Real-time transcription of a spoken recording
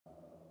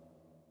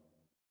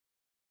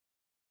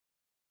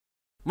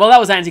Well, that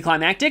was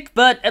anticlimactic,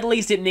 but at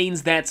least it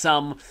means that,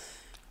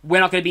 we're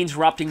not going to be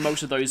interrupting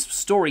most of those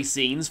story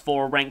scenes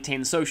for Rank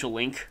 10 Social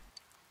Link.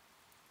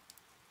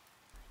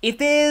 If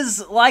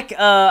there's, like,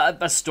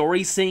 a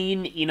story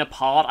scene in a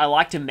part, I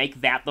like to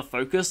make that the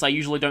focus. I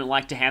usually don't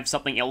like to have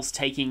something else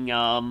taking,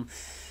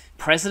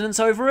 precedence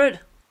over it.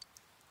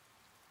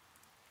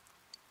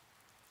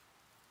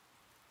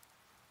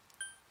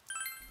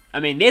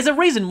 I mean, there's a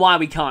reason why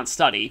we can't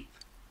study.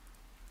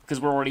 Because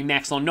we're already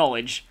maxed on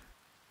knowledge.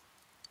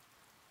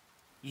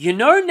 You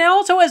know,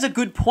 Naruto has a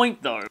good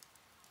point, though.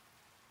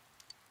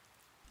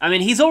 I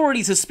mean, he's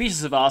already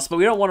suspicious of us, but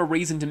we don't want a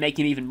reason to make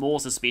him even more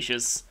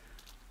suspicious.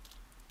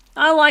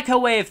 I like her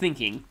way of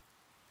thinking.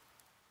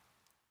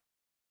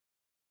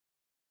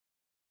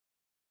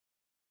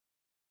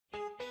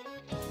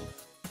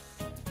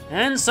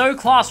 And so,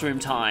 classroom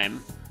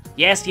time.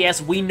 Yes,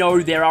 yes, we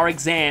know there are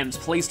exams.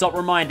 Please stop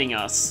reminding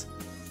us.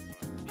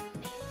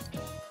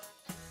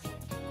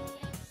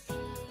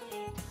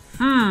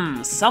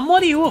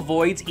 Somebody who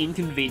avoids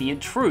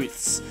inconvenient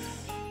truths.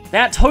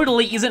 That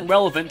totally isn't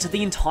relevant to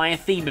the entire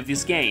theme of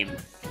this game.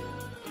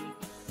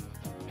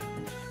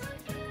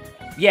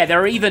 Yeah,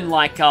 there are even,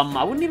 like,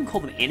 I wouldn't even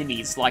call them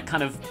enemies, like,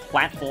 kind of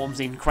platforms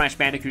in Crash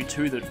Bandicoot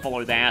 2 that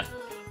follow that.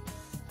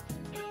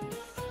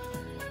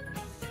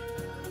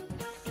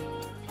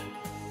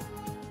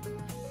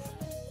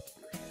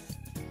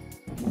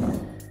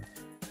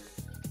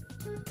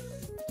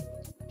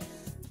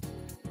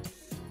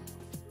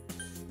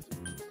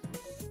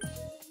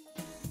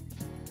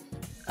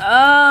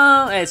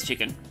 It's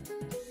chicken.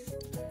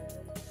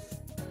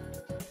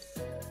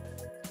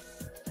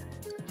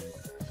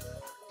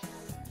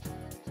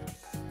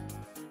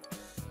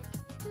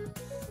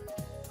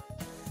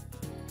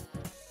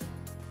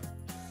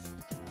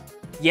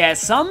 Yeah,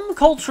 some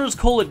cultures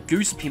call it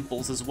goose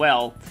pimples as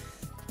well,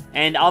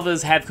 and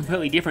others have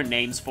completely different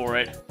names for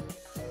it.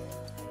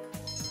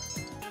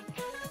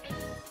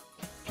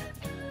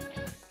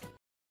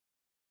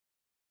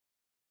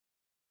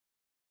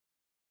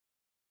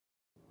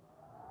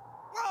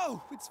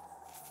 Whoa, it's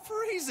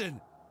freezing!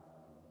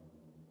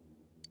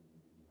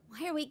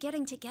 Why are we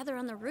getting together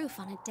on the roof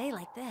on a day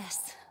like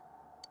this?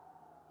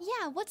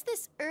 Yeah, what's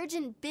this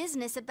urgent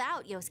business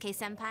about,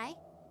 Yosuke-senpai?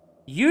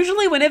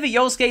 Usually whenever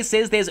Yosuke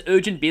says there's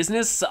urgent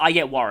business, I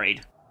get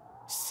worried.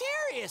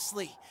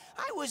 Seriously,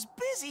 I was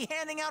busy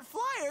handing out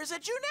flyers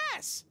at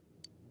Juness!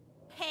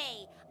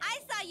 Hey, I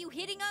saw you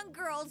hitting on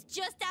girls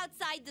just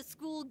outside the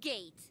school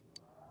gate.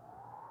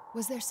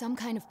 Was there some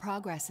kind of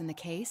progress in the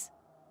case?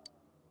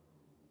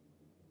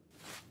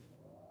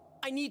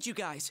 I need you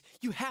guys.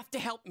 You have to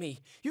help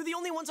me. You're the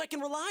only ones I can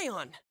rely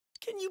on.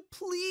 Can you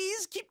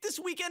please keep this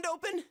weekend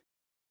open?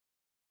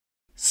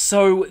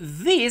 So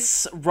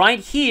this, right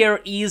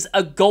here, is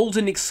a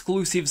golden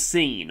exclusive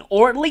scene,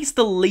 or at least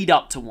the lead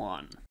up to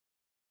one.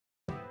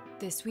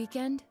 This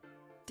weekend?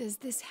 Does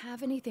this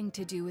have anything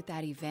to do with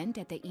that event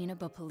at the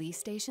Inaba police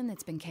station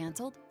that's been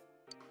cancelled?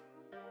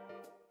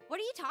 What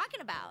are you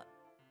talking about?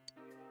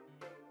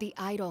 The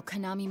idol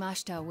Kanami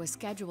Mashita was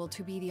scheduled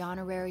to be the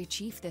honorary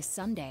chief this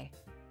Sunday.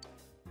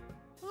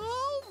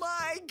 Oh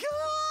my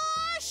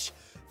gosh!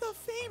 The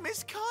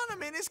famous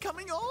Kahneman is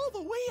coming all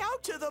the way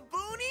out to the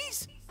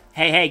boonies?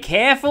 Hey,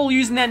 careful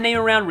using that name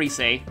around Rise.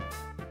 So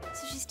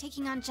she's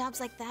taking on jobs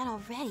like that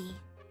already.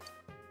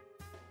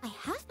 I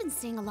have been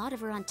seeing a lot of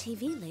her on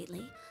TV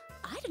lately.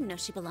 I didn't know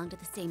she belonged to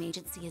the same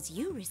agency as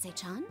you,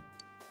 Rise-chan.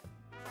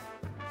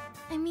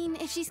 I mean,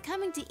 if she's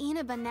coming to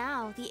Inaba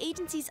now, the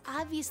agency's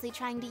obviously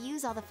trying to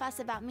use all the fuss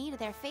about me to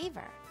their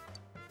favor.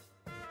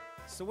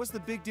 So what's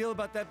the big deal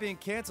about that being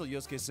canceled,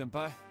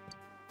 Yosuke-senpai?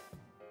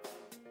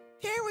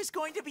 There was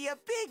going to be a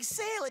big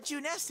sale at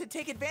Juness to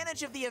take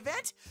advantage of the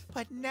event,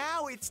 but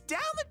now it's down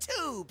the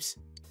tubes!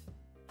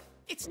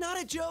 It's not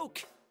a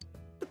joke.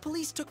 The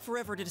police took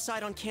forever to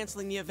decide on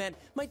canceling the event.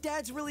 My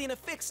dad's really in a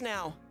fix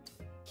now.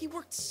 He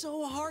worked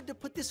so hard to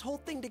put this whole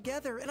thing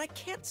together, and I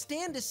can't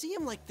stand to see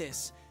him like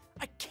this.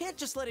 I can't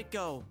just let it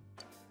go.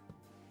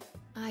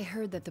 I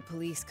heard that the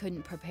police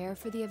couldn't prepare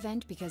for the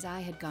event because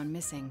I had gone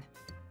missing.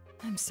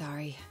 I'm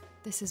sorry.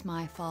 This is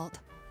my fault.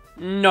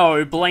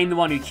 No, blame the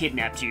one who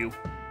kidnapped you.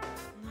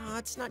 No,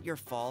 it's not your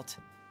fault.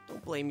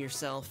 Don't blame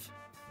yourself.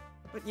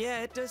 But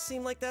yeah, it does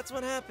seem like that's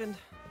what happened.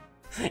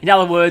 In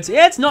other words,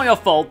 yeah, it's not your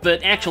fault,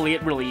 but actually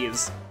it really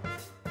is.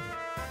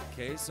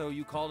 Okay, so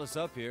you called us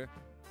up here.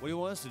 What do you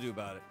want us to do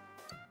about it?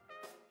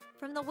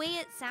 From the way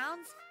it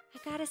sounds,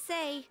 I gotta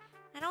say,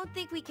 I don't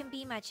think we can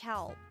be much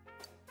help.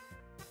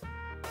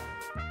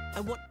 I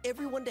want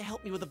everyone to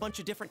help me with a bunch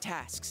of different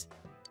tasks.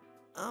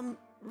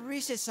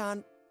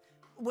 Rise-san,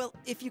 well,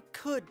 if you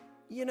could,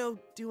 you know,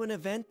 do an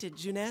event at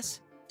Juness?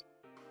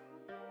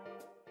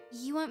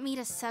 You want me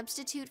to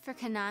substitute for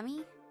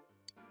Kanami?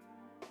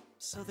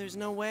 So there's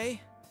no way?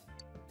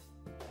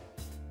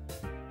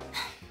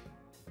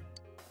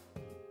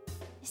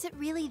 Is it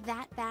really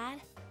that bad?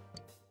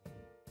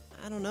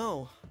 I don't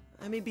know.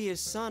 I may be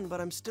his son,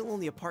 but I'm still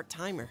only a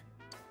part-timer.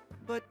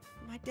 But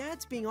my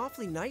dad's being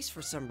awfully nice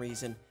for some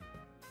reason.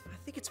 I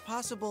think it's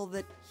possible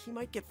that he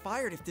might get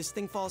fired if this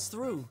thing falls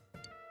through.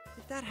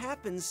 If that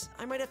happens,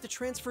 I might have to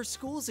transfer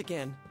schools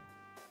again.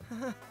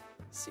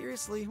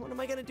 Seriously, what am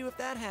I gonna do if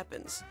that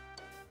happens?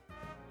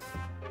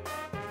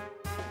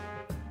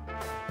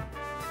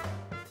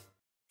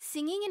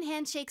 Singing and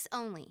handshakes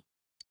only.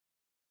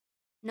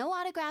 No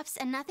autographs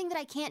and nothing that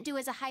I can't do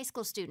as a high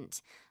school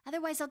student.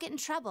 Otherwise, I'll get in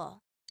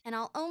trouble. And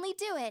I'll only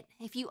do it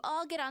if you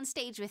all get on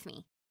stage with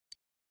me.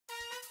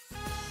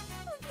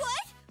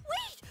 What?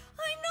 Wait,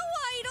 I'm no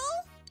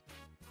idol!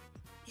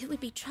 It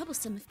would be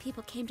troublesome if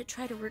people came to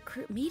try to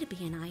recruit me to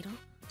be an idol.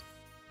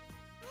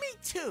 Me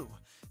too.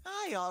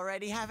 I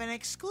already have an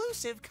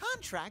exclusive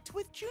contract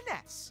with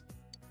Juness.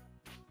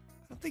 I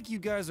don't think you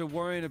guys are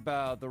worrying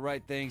about the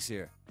right things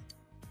here.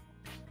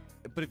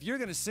 But if you're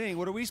gonna sing,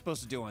 what are we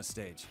supposed to do on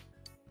stage?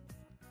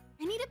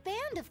 I need a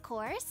band, of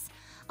course.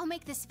 I'll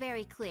make this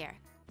very clear.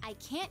 I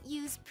can't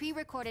use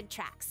pre-recorded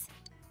tracks.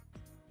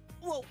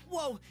 Whoa,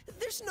 whoa,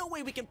 there's no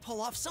way we can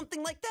pull off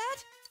something like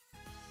that!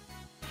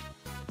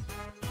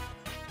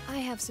 I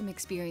have some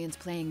experience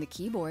playing the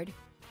keyboard.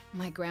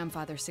 My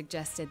grandfather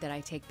suggested that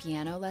I take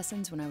piano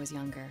lessons when I was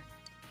younger.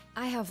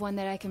 I have one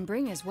that I can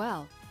bring as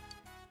well.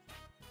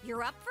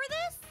 You're up for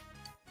this?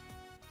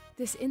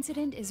 This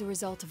incident is a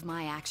result of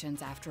my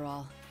actions, after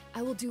all.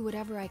 I will do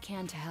whatever I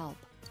can to help.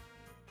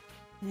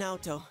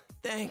 Naoto,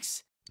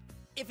 thanks.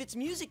 If it's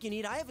music you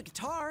need, I have a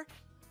guitar.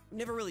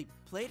 Never really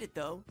played it,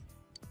 though.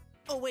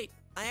 Oh, wait,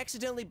 I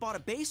accidentally bought a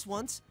bass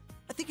once.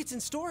 I think it's in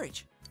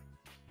storage.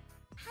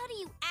 How do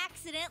you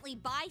accidentally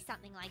buy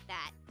something like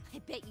that? I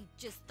bet you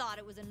just thought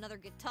it was another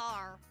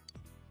guitar.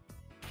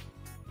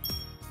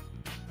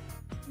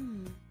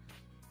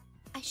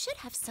 I should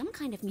have some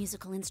kind of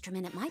musical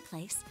instrument at my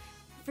place,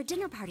 for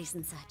dinner parties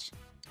and such.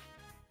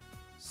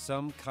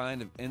 Some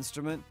kind of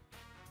instrument?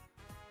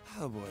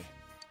 Oh boy.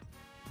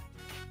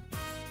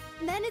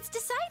 Then it's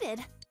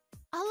decided.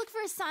 I'll look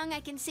for a song I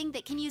can sing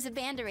that can use a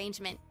band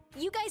arrangement.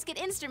 You guys get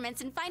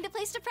instruments and find a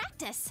place to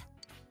practice.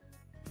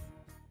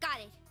 Got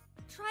it.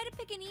 Try to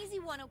pick an easy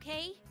one,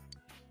 okay?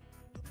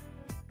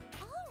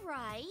 All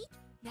right.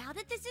 Now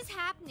that this is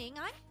happening,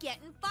 I'm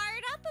getting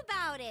fired up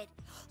about it.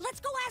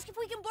 Let's go ask if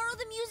we can borrow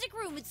the music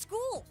room at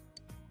school.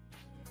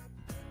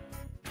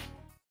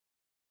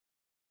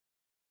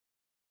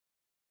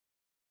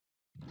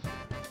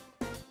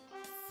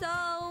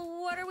 So,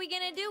 what are we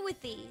gonna do with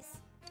these?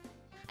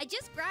 I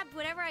just grabbed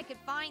whatever I could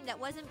find that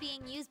wasn't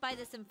being used by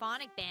the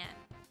symphonic band.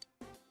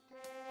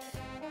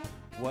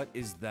 What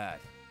is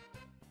that?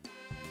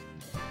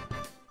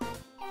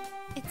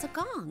 It's a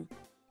gong.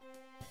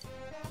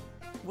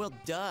 Well,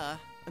 duh.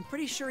 I'm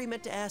pretty sure he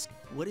meant to ask,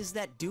 what is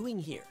that doing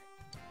here?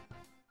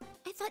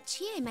 I thought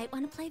Chie might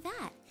want to play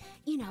that.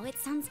 You know, it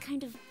sounds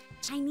kind of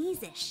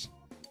Chinese-ish.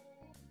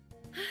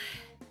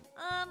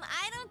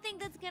 I don't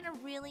think that's gonna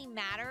really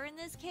matter in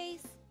this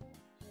case.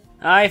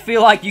 I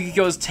feel like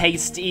Yukiko's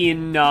taste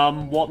in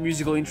what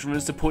musical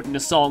instruments to put in a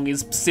song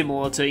is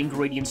similar to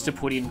ingredients to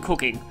put in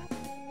cooking.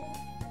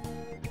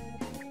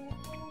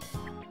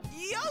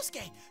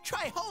 Yosuke,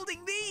 try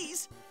holding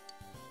these!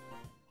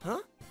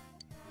 Huh?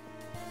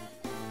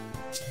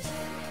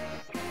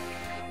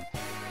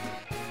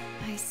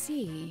 I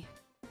see.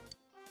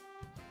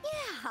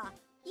 Yeah,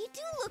 you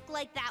do look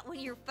like that when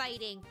you're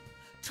fighting.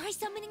 Try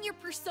summoning your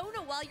persona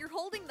while you're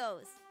holding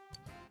those.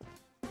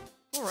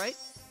 All right.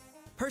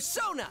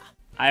 Persona!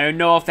 I don't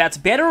know if that's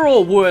better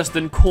or worse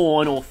than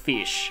corn or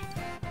fish.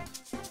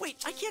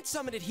 Wait, I can't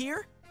summon it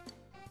here.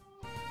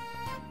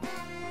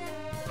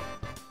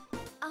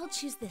 I'll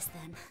choose this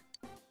then.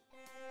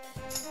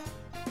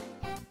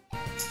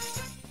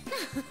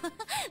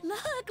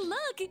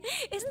 Look!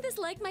 Isn't this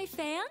like my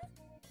fan?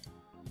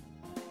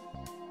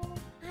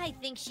 I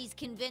think she's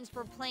convinced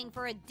we're playing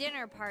for a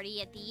dinner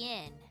party at the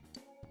inn.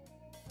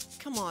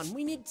 Come on,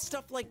 we need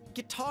stuff like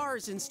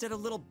guitars instead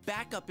of little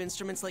backup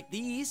instruments like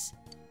these.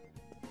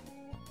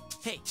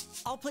 Hey,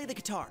 I'll play the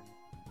guitar.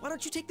 Why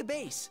don't you take the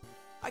bass?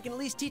 I can at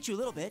least teach you a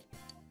little bit.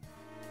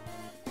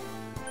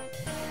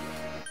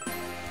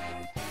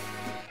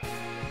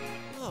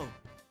 Oh,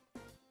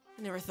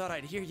 I never thought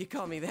I'd hear you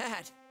call me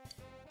that.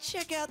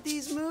 Check out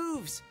these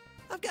moves.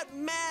 I've got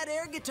mad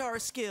air guitar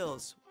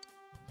skills.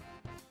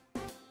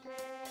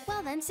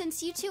 Well then,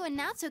 since you two and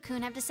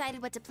Natsu-kun have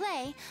decided what to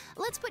play,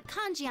 let's put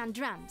Kanji on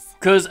drums.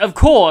 Because, of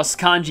course,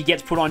 Kanji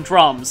gets put on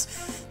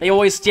drums. They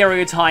always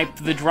stereotype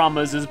the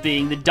drummers as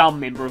being the dumb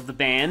member of the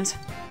band.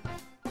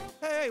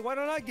 Hey, why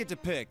don't I get to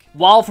pick?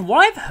 While from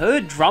what I've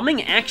heard,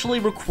 drumming actually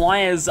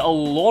requires a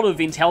lot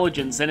of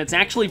intelligence, and it's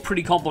actually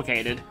pretty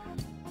complicated.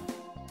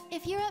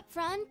 If you're up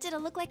front,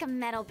 it'll look like a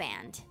metal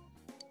band.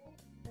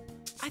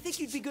 I think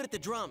you'd be good at the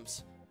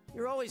drums.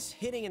 You're always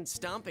hitting and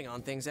stomping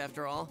on things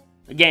after all.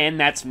 Again,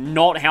 that's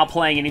not how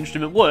playing an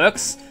instrument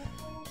works.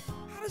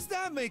 How does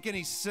that make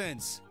any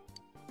sense?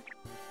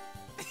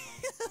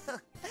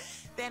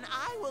 Then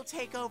I will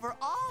take over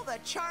all the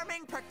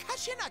charming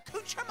percussion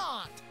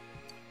accoutrement.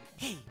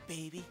 Hey,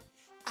 baby,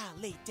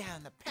 I'll lay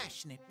down the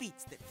passionate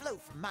beats that flow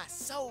from my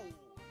soul.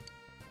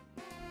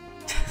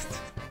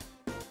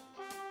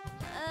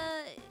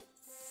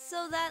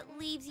 So that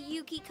leaves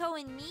Yukiko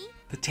and me?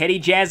 The Teddy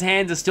Jazz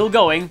hands are still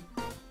going.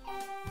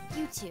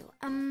 you two.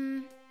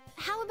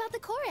 How about the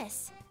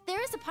chorus?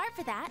 There is a part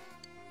for that.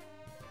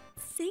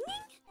 Singing?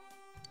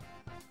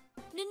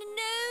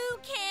 No,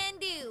 can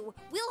do.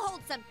 We'll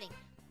hold something.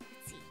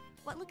 Let's see,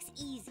 what looks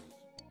easy?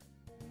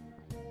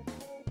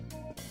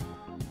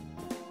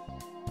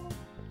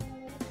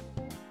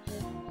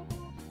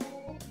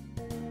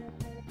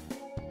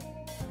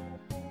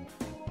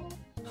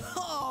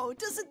 Oh,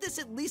 doesn't this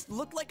at least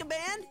look like a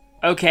band?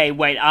 Okay,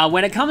 wait,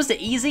 when it comes to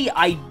easy,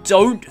 I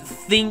don't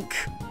think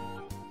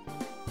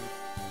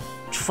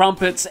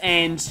trumpets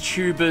and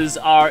tubas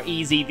are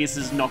easy. This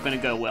is not gonna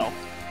go well.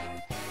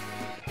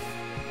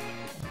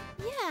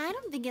 Yeah, I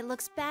don't think it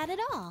looks bad at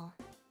all.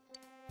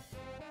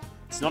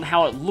 It's not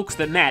how it looks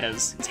that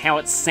matters, it's how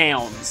it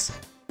sounds.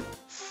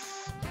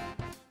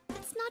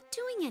 It's not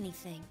doing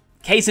anything.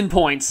 Case in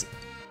point.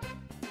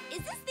 Is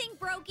this thing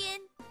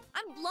broken?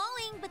 I'm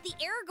blowing, but the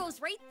air goes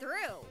right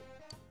through.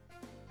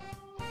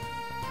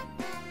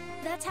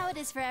 That's how it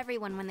is for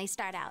everyone when they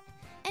start out.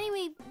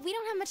 Anyway, we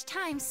don't have much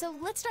time, so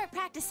let's start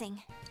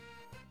practicing.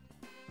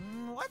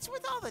 What's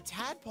with all the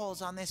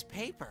tadpoles on this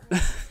paper?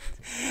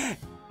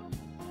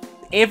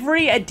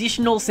 Every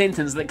additional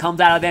sentence that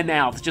comes out of their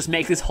mouths just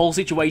makes this whole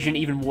situation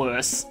even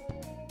worse.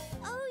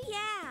 Oh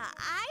yeah,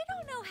 I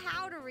don't know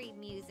how to read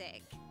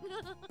music.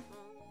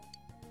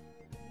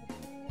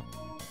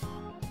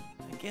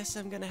 I guess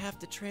I'm gonna have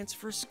to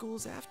transfer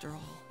schools after all.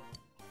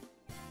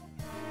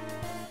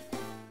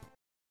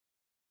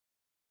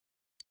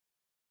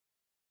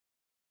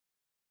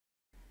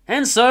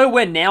 And so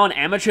we're now an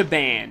amateur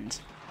band.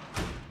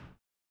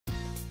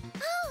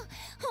 Oh,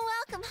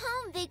 welcome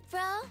home, big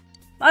bro.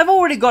 I've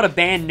already got a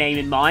band name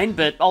in mind,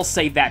 but I'll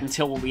save that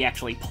until we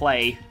actually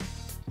play.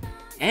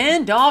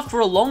 And after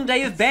a long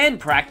day of band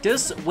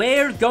practice,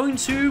 we're going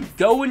to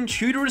go and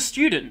tutor a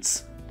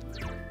student.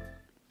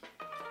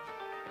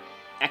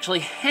 Actually,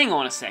 hang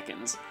on a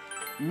second.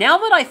 Now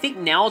that I think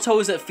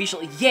Naoto is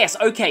officially... Yes,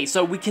 okay,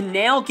 so we can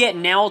now get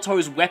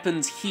Naoto's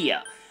weapons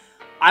here.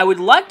 I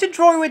would like to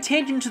draw your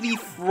attention to the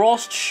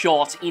Frost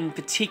Shot in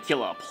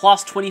particular,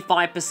 plus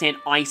 25%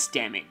 ice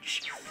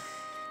damage.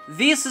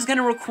 This is going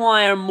to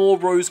require more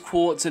Rose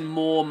Quartz and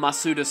more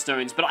Masuda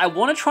Stones, but I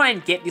want to try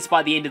and get this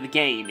by the end of the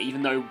game,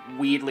 even though,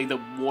 weirdly,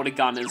 the water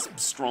gun is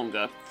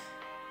stronger.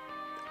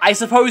 I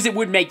suppose it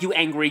would make you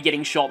angry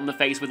getting shot in the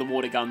face with a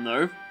water gun,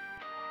 though.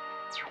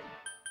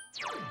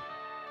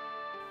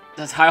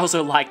 I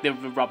also like the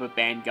rubber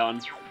band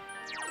gun.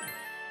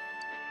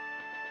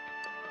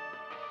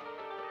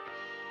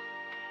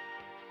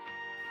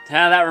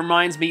 That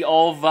reminds me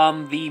of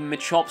the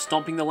Machop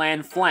stomping the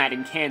land flat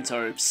in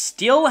Kanto.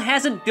 Still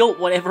hasn't built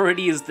whatever it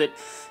is that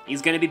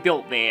is going to be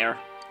built there.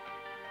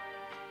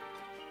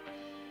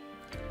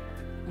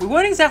 We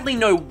won't exactly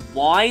know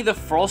why the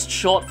Frost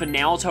Shot for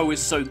Naoto is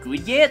so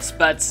good yet,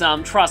 but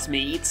trust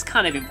me, it's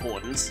kind of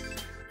important.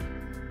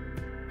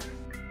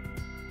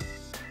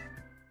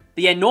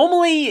 But yeah,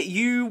 normally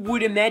you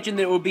would imagine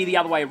that it would be the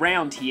other way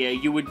around here.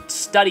 You would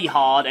study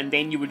hard and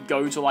then you would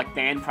go to like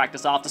band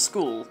practice after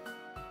school.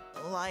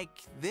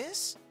 Like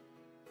this?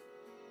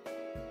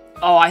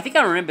 Oh, I think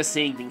I remember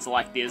seeing things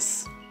like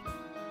this.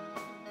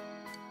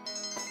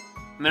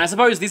 I mean, I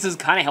suppose this is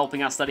kind of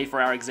helping us study for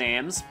our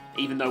exams,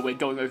 even though we're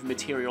going over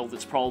material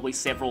that's probably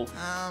several...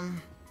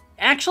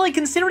 Actually,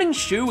 considering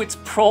Shu, it's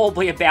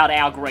probably about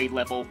our grade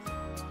level.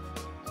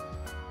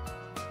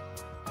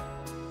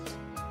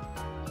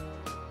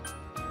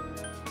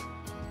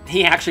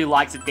 He actually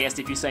likes it best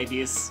if you say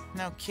this.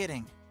 No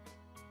kidding.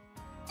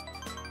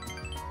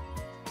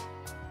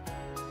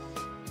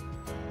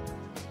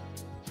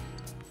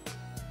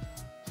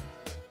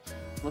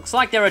 Looks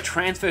like there are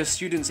transfer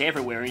students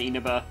everywhere in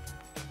Inaba.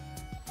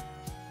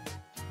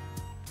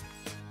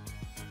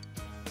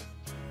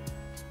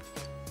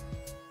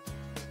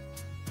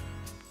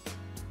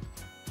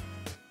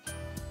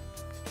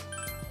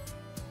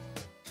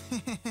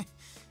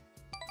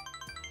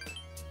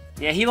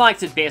 Yeah, he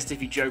likes it best if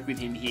you joke with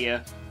him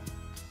here.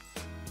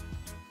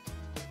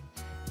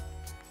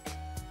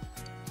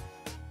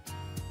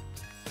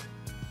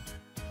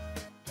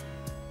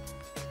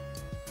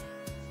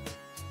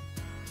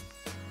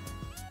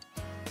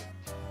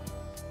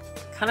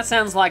 Kind of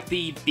sounds like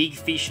the big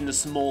fish in a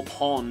small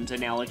pond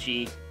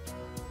analogy.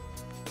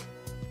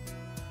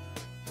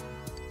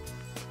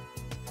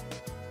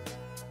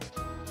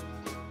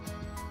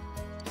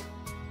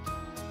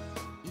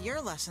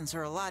 Your lessons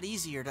are a lot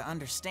easier to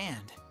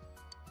understand.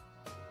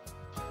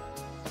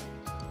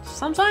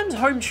 Sometimes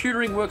home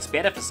tutoring works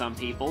better for some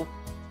people.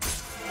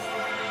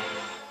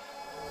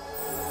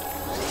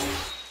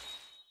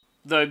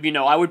 Though, you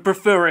know, I would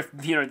prefer if,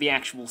 you know, the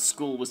actual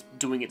school was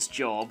doing its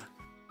job.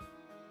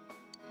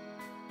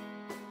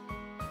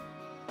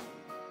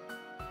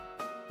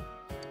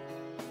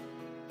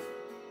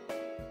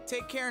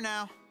 Take care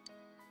now.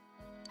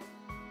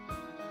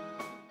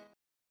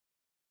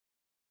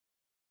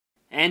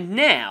 And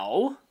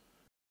now...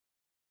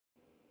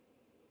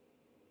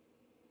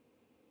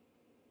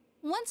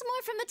 Once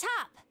more from the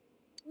top.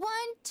 1,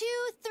 2,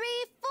 3,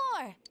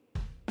 4.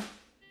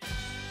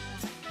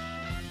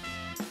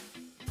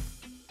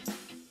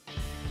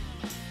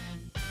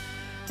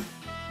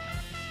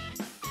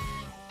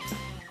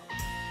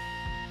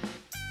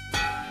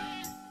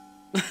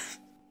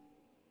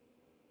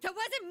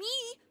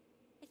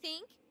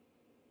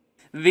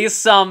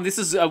 This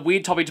is a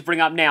weird topic to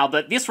bring up now,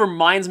 but this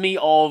reminds me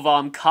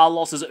of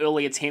Carlos's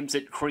early attempts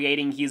at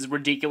creating his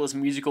ridiculous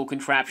musical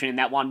contraption in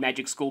that one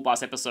Magic School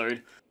Bus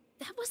episode.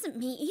 That wasn't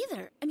me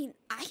either. I mean,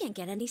 I can't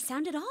get any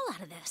sound at all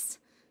out of this.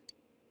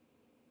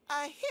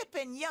 A hip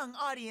and young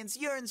audience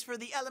yearns for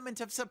the element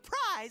of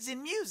surprise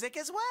in music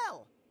as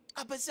well.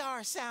 A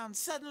bizarre sound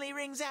suddenly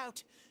rings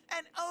out,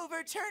 an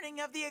overturning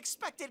of the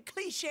expected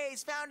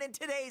cliches found in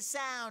today's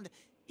sound.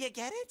 You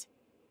get it?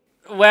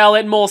 Well,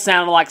 it more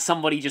sounded like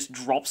somebody just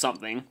dropped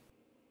something.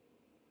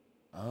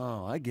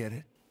 Oh, I get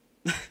it.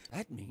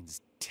 That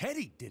means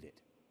Teddy did it,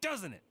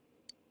 doesn't it?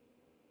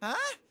 Huh?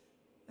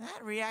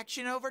 That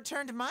reaction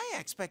overturned my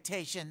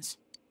expectations.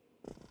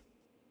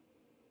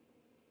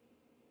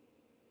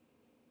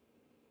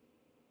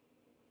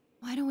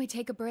 Why don't we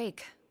take a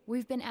break?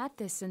 We've been at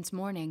this since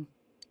morning.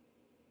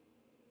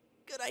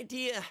 Good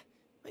idea.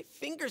 My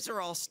fingers are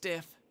all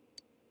stiff.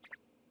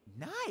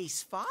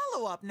 Nice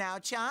follow-up now,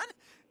 Chan.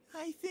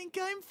 I think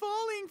I'm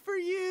falling for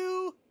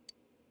you.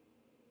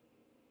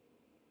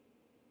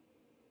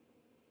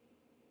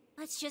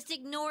 Let's just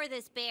ignore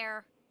this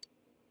bear.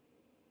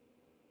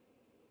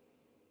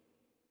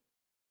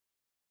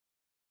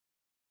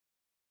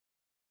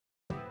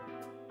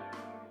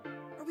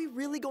 Are we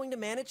really going to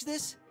manage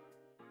this?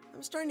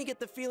 I'm starting to get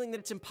the feeling that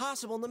it's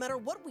impossible no matter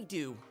what we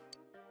do.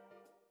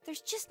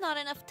 There's just not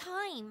enough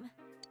time.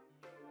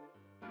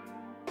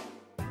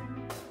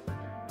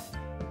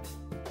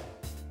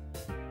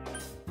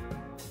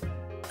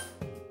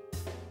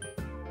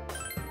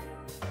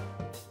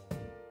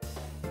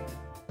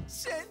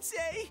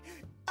 Sensei,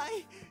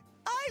 I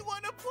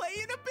want to play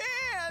in a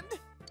band.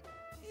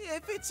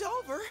 If it's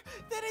over,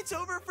 then it's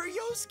over for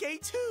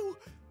Yosuke too.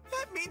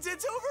 That means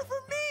it's over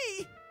for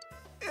me.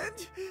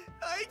 And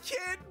I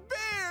can't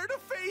bear to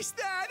face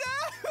that.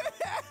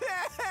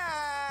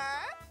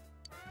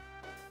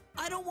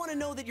 I don't want to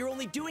know that you're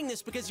only doing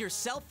this because you're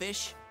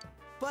selfish.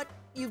 But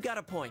you've got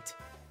a point.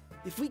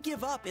 If we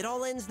give up, it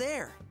all ends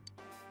there.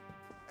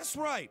 That's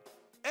right.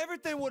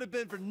 Everything would have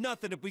been for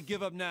nothing if we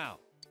give up now.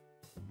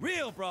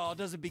 Real brawl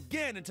doesn't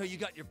begin until you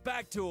got your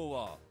back to a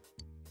wall.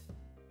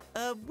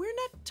 We're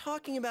not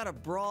talking about a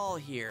brawl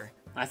here.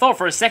 I thought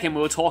for a second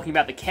we were talking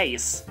about the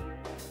case.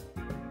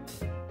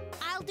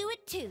 I'll do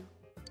it too.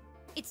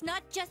 It's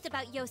not just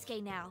about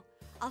Yosuke now.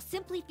 I'll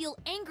simply feel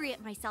angry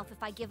at myself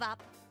if I give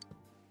up.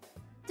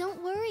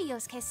 Don't worry,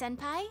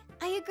 Yosuke-senpai.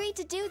 I agreed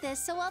to do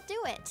this, so I'll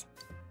do it.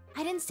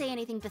 I didn't say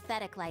anything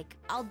pathetic like,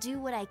 I'll do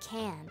what I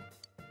can.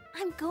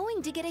 I'm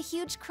going to get a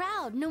huge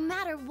crowd, no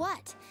matter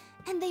what.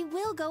 And they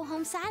will go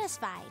home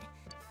satisfied.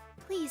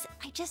 Please,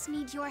 I just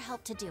need your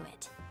help to do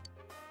it.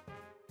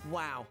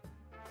 Wow.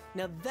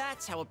 Now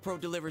that's how a pro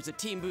delivers a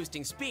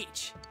team-boosting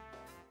speech.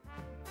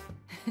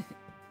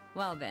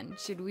 Well then,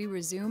 should we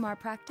resume our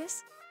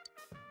practice?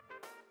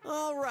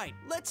 All right,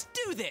 let's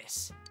do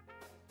this!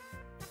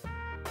 I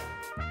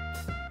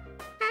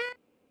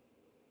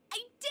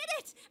did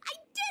it! I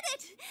did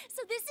it!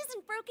 So this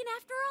isn't broken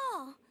after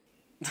all.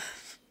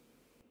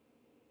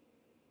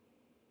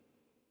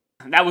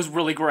 That was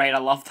really great, I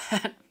love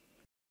that.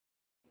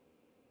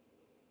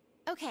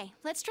 Okay,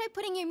 let's try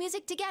putting your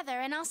music together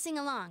and I'll sing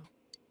along.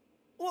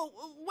 Whoa,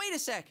 wait a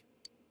sec.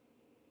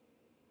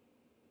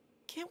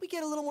 Can't we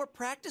get a little more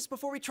practice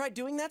before we try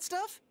doing that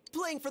stuff?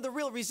 Playing for the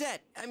real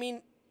Reset. I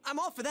mean, I'm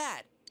all for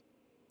that.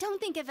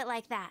 Don't think of it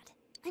like that.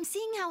 I'm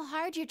seeing how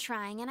hard you're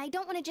trying, and I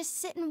don't want to just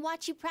sit and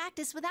watch you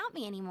practice without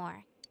me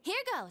anymore.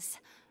 Here goes.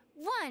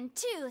 1,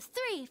 2,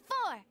 3,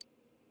 4.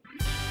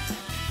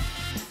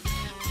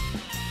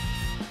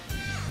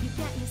 You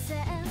got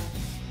yourself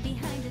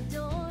behind a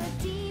door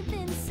deep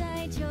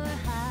inside your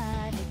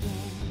heart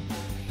again.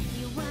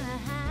 You wanna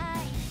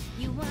hide,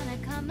 you wanna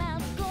come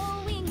out,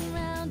 going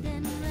round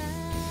and round.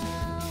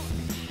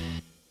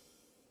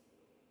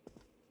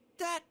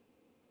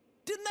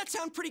 Didn't that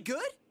sound pretty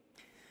good?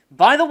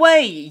 By the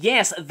way,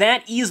 yes,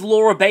 that is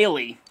Laura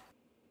Bailey.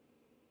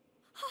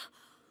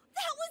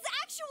 That was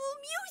actual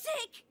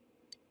music!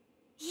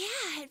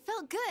 Yeah, it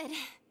felt good.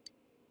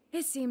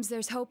 It seems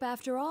there's hope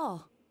after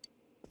all.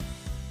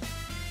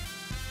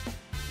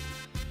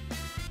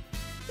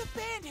 The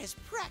band has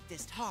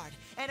practiced hard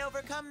and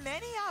overcome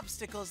many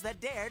obstacles that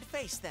dared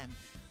face them.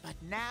 But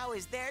now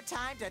is their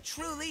time to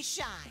truly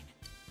shine.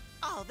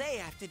 All they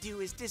have to do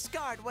is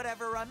discard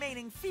whatever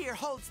remaining fear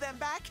holds them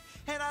back,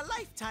 and a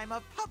lifetime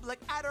of public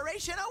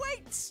adoration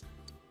awaits!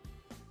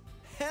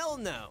 Hell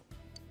no.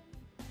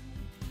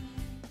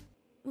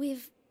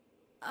 We've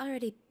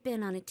already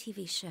been on a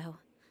TV show.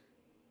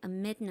 A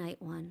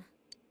midnight one.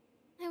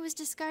 I was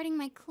discarding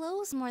my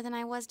clothes more than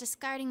I was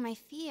discarding my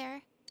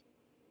fear.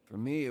 For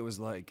me, it was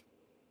like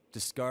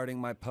discarding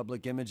my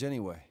public image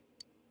anyway.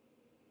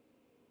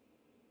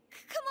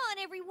 Come on,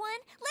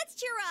 everyone. Let's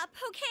cheer up,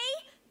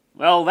 okay?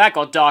 Well, that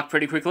got dark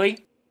pretty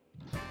quickly.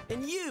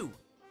 And you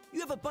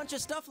have a bunch of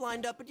stuff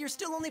lined up, but you're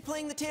still only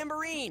playing the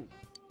tambourine.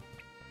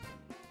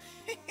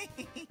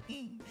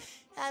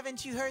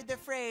 Haven't you heard the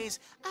phrase,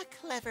 a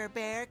clever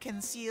bear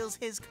conceals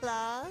his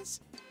claws?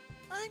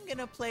 I'm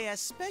gonna play a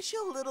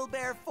special little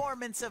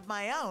performance of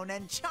my own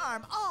and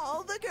charm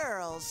all the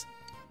girls.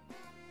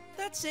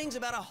 That saying's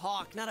about a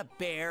hawk, not a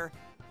bear.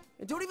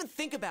 And don't even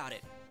think about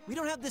it. We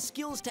don't have the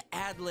skills to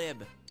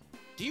ad-lib.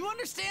 Do you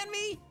understand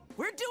me?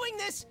 We're doing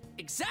this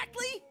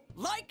exactly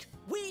like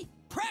we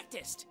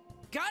practiced.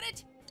 Got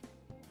it?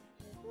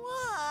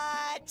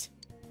 What?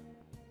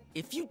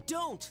 If you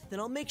don't, then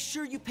I'll make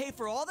sure you pay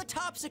for all the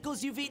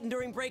topsicles you've eaten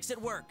during breaks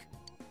at work.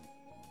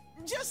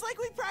 Just like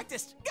we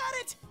practiced.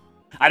 Got it?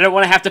 I don't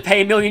want to have to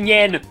pay 1,000,000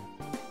 yen.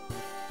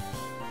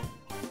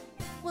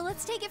 Well,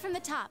 let's take it from the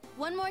top,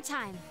 one more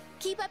time.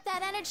 Keep up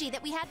that energy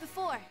that we had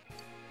before.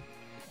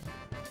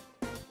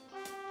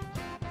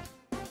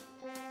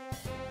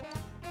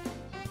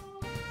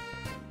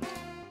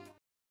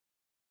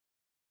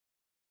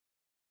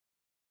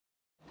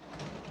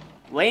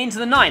 Way into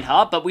the night,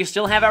 huh? But we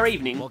still have our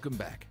evening. Welcome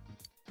back.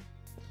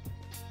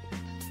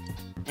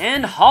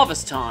 And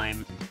harvest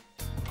time.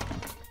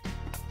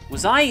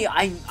 Was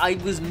I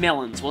was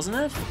melons, wasn't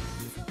it?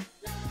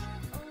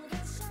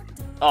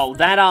 Oh,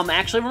 that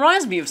actually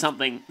reminds me of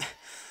something.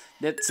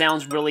 That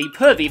sounds really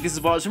pervy if this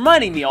is what it's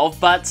reminding me of,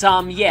 but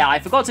yeah, I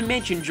forgot to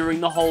mention during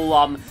the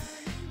whole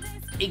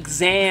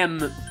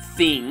exam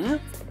thing,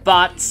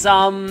 but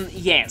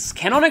yes,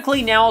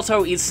 canonically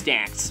Naruto is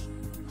stacked.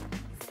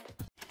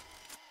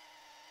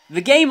 The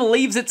game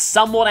leaves it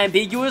somewhat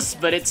ambiguous,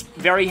 but it's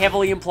very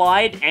heavily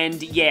implied,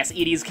 and yes,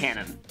 it is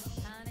canon.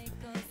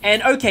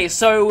 And okay,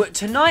 so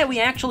tonight we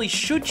actually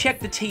should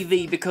check the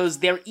TV because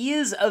there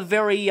is a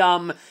very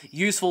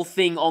useful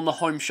thing on the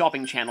home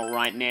shopping channel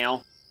right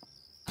now.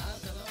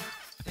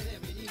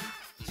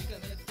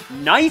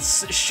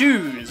 Nice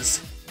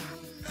shoes!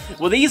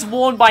 Were these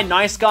worn by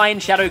Nice Guy in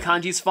Shadow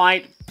Kanji's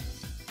fight?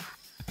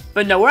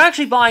 But no, we're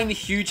actually buying the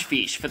huge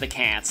fish for the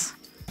cats.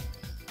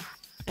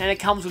 And it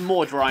comes with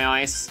more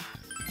dry ice.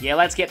 Yeah,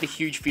 let's get the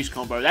huge fish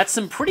combo. That's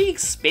some pretty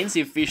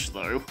expensive fish,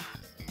 though.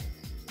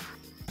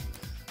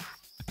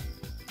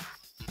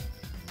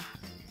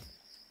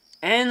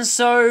 And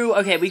so,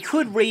 okay, we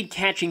could read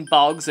Catching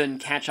Bugs and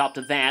catch up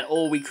to that,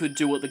 or we could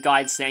do what the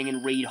guide's saying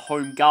and read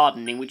Home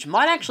Gardening, which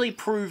might actually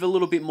prove a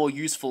little bit more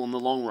useful in the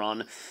long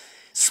run.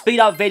 Speed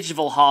up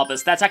vegetable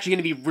harvest, that's actually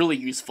going to be really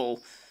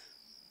useful.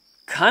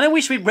 Kinda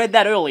wish we'd read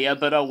that earlier,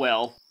 but oh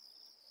well.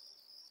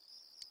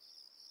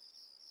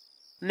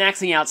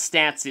 Maxing out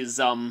stats is,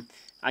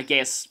 I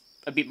guess,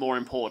 a bit more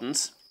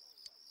important.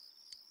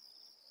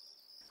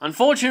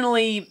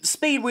 Unfortunately,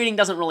 speed reading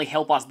doesn't really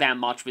help us that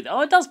much with...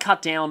 Oh, it does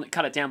cut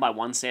it down by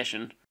one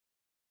session.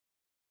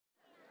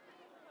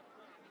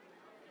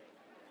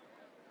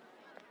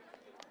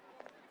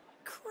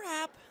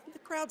 Crap, the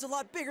crowd's a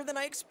lot bigger than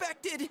I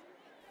expected.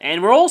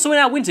 And we're also in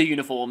our winter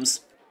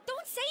uniforms.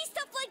 Don't say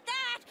stuff like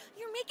that!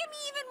 You're making me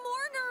even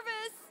more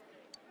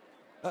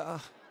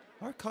nervous!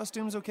 Are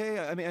costumes okay?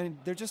 I mean,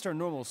 they're just our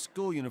normal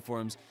school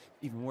uniforms.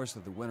 Even worse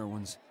than the winter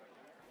ones.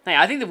 Hey,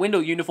 I think the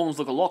winter uniforms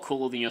look a lot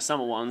cooler than your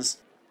summer ones.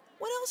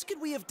 What else could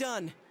we have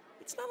done?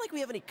 It's not like we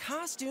have any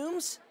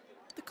costumes.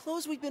 The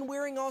clothes we've been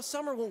wearing all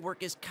summer won't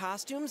work as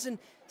costumes, and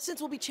since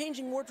we'll be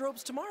changing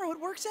wardrobes tomorrow, it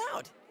works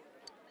out.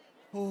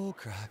 Oh,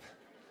 crap.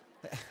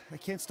 I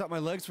can't stop my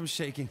legs from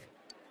shaking.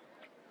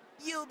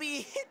 You'll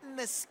be hitting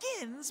the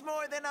skins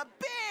more than a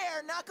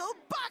bare-knuckle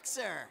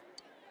boxer.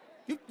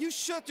 You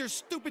shut your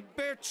stupid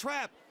bear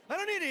trap! I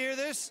don't need to hear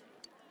this!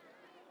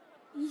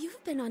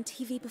 You've been on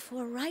TV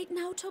before, right,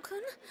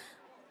 Naoto-kun?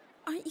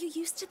 Aren't you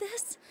used to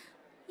this?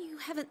 You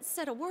haven't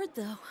said a word,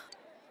 though.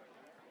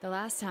 The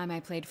last time I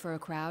played for a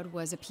crowd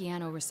was a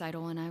piano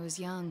recital when I was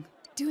young.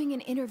 Doing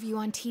an interview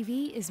on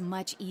TV is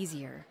much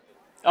easier.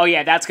 Oh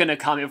yeah, that's gonna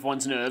calm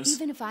everyone's nerves.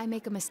 Even if I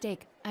make a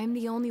mistake, I'm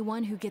the only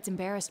one who gets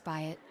embarrassed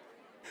by it.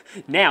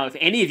 Now, if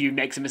any of you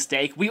makes a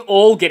mistake, we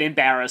all get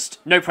embarrassed.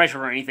 No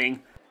pressure or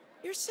anything.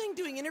 You're saying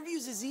doing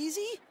interviews is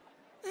easy?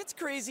 That's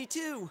crazy,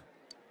 too.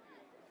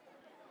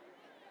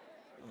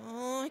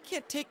 Oh, I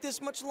can't take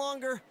this much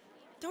longer.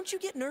 Don't you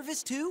get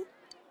nervous, too?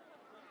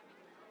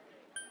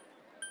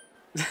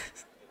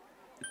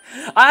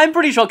 I'm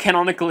pretty sure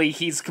canonically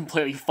he's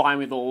completely fine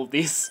with all of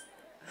this.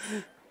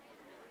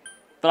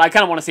 But I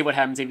kind of want to see what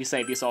happens if you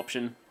say this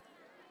option.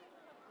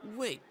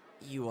 Wait,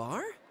 you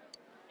are?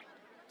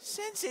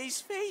 Sensei's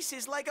face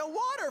is like a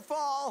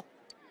waterfall.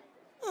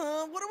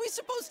 What are we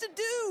supposed to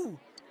do?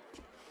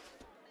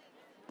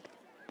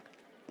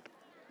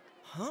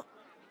 Huh?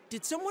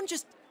 Did someone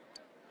just...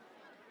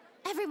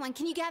 Everyone,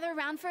 can you gather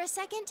around for a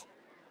second?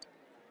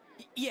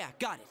 Yeah,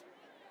 got it.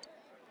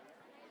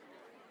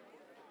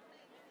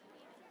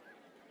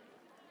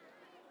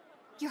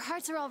 Your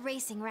hearts are all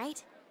racing,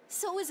 right?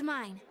 So is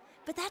mine.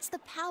 But that's the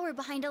power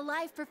behind a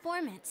live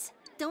performance.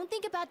 Don't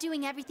think about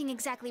doing everything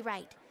exactly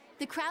right.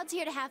 The crowd's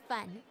here to have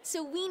fun,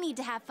 so we need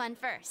to have fun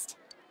first.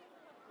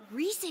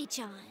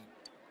 Rise-chan.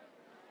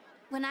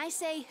 When I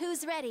say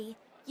who's ready,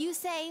 you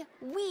say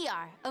we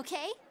are,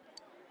 okay?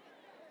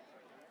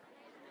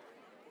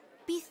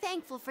 Be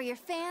thankful for your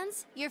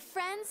fans, your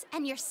friends,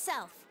 and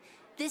yourself.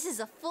 This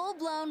is a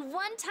full-blown,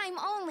 one-time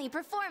only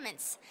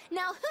performance.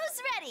 Now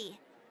who's ready?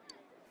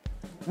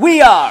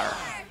 We are!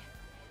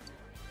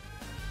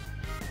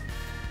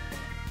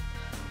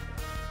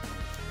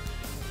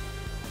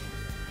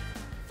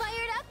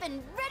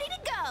 and ready to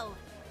go.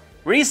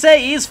 Rise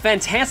is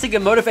fantastic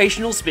at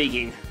motivational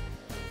speaking.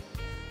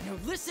 Now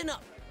listen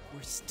up.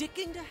 We're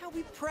sticking to how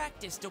we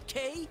practiced,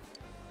 okay?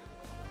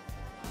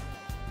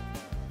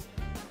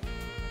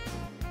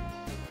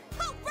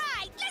 All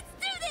right, let's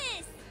do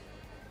this!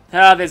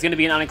 Ah, there's gonna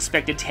be an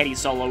unexpected Teddy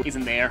solo,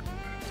 isn't there?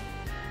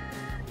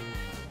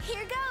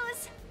 Here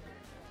goes.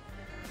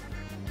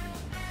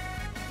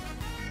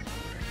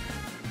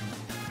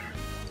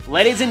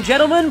 Ladies and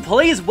gentlemen,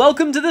 please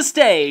welcome to the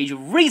stage,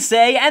 Rise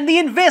and the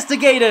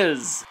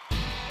Investigators!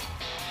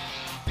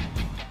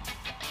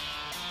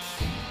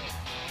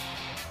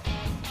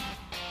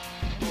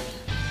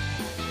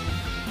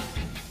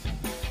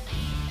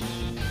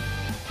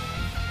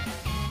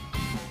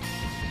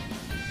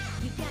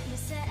 You got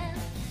yourself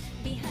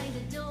behind a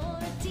door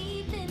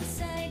deep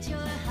inside your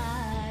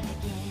heart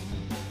again.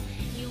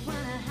 You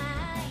wanna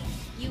hide,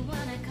 you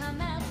wanna come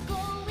out,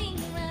 going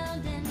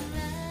round and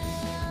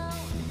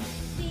round.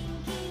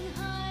 Thinking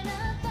hard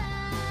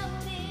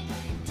about it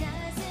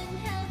doesn't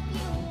help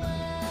you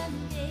one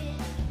bit.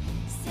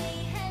 Say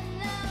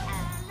hello,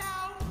 hello.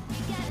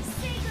 You gotta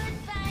say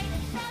goodbye to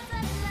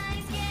thousand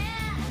lies,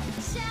 yeah.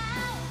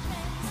 Shout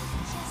friends,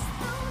 just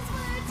those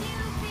words you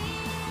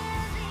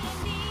really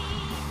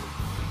need.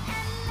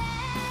 And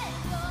let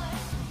your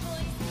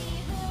voice be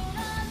heard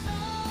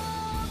all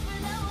over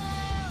the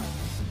world.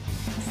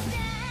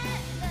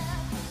 Stand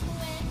up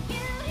when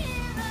you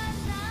hear a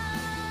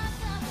knock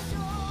on the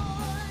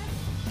door.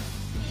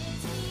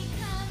 Kids, we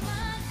come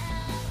on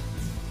out.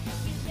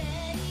 Get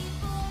ready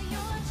for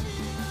your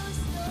true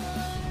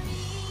story.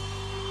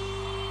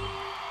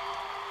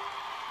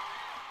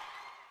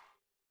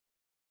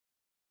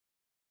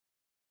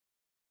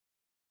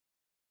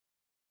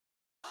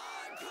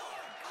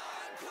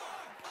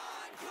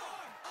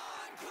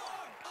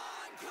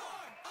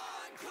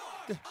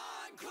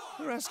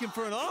 They're asking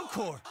for an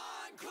encore.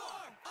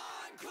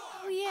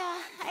 Oh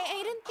yeah,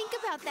 I didn't think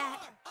about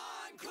that.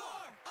 We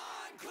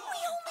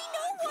only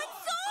know one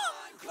song!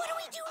 What do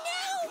we do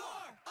now?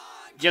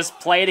 Just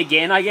play it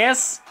again, I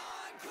guess?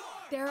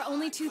 There are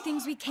only two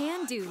things we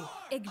can do.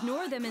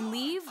 Ignore them and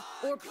leave,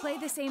 or play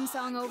the same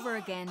song over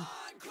again.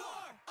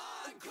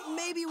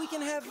 Maybe we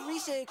can have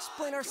Rise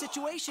explain our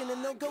situation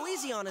and they'll go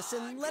easy on us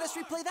and let us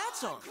replay that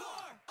song.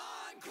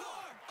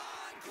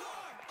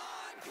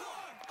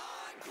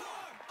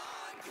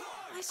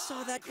 I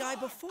saw that guy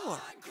before.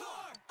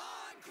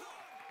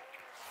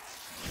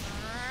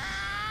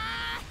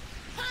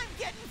 I'm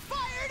getting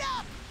fired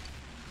up!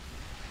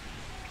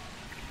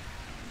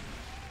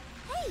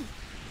 Hey,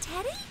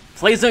 Teddy?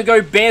 Please don't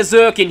go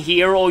berserk in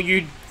here or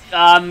you,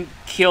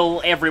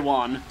 kill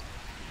everyone.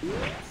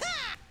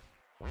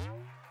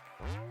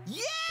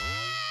 Yeah!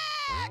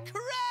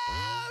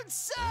 Crowd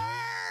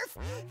surf!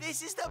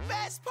 This is the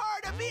best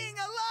part of being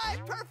a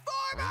live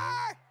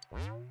performer!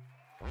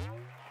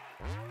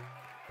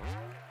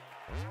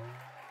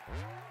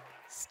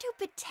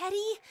 Stupid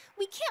Teddy.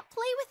 We can't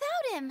play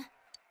without him.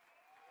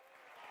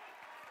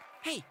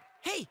 Hey,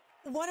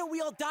 why don't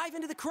we all dive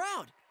into the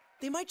crowd?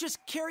 They might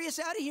just carry us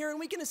out of here and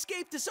we can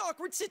escape this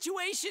awkward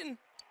situation.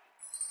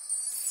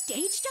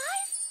 Stage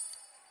dive?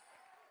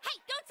 Hey,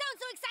 don't sound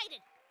so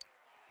excited!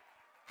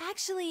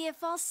 Actually,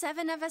 if all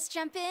 7 of us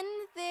jump in,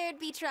 there'd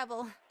be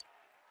trouble.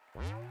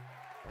 Then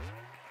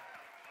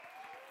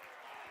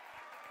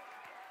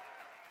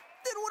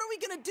what are we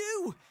gonna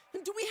do?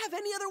 Do we have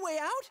any other way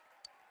out?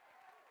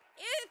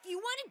 If you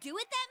want to do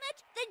it that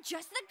much, then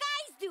just the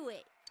guys do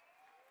it.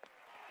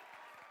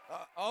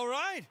 All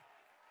right.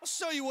 I'll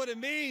show you what it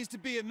means to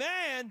be a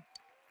man.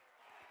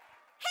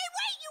 Hey,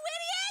 wait, you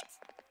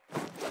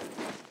idiot!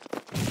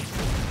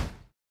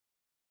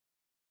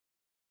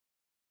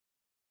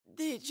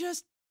 They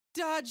just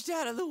dodged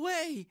out of the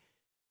way.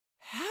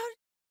 How?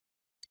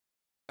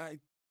 I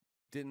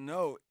didn't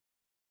know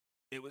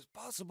it was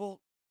possible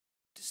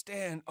to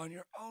stand on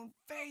your own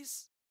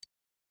face.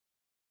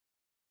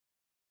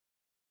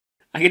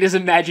 I can just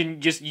imagine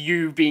just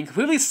you being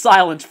completely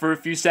silent for a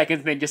few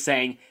seconds and then just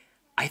saying,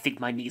 I think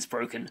my knee's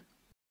broken.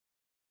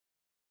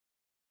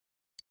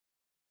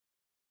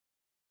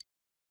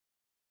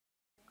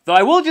 Though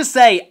I will just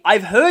say,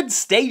 I've heard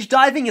stage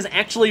diving is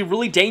actually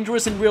really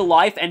dangerous in real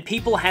life and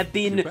people have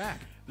been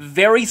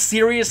very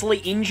seriously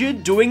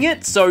injured doing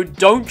it, so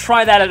don't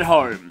try that at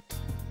home.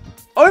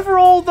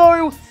 Overall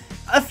though,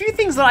 a few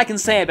things that I can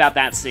say about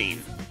that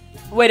scene.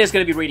 We're just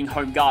going to be reading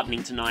Home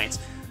Gardening tonight.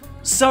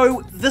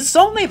 So, the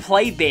song they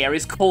played there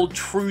is called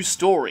True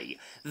Story.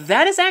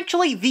 That is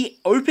actually the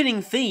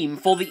opening theme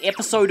for the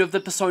episode of the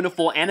Persona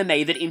 4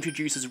 anime that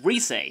introduces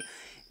Rise.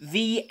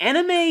 The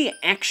anime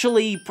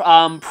actually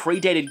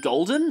predated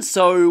Golden,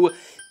 so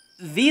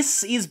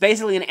this is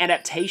basically an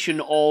adaptation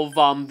of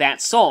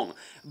that song.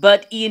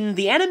 But in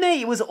the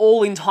anime, it was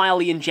all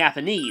entirely in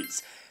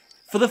Japanese.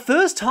 For the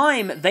first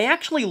time, they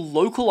actually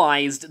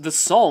localized the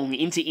song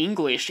into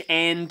English,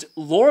 and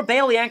Laura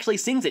Bailey actually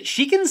sings it.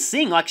 She can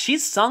sing, like,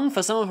 she's sung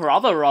for some of her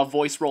other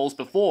voice roles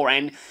before,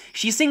 and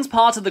she sings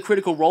parts of the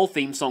Critical Role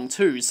theme song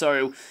too,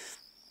 so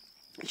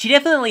she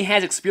definitely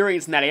has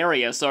experience in that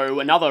area, so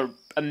another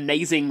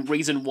amazing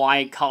reason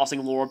why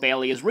casting Laura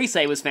Bailey as Rise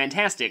was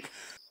fantastic.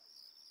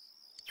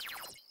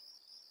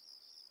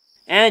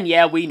 And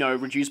yeah, we know,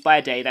 reduced by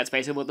a day, that's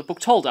basically what the book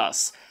told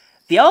us.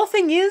 The other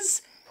thing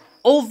is,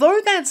 although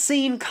that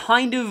scene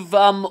kind of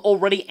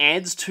already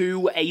adds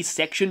to a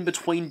section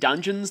between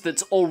dungeons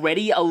that's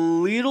already a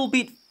little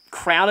bit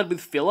crowded with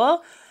filler,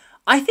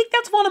 I think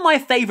that's one of my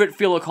favourite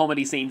filler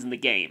comedy scenes in the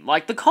game.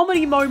 Like, the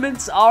comedy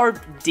moments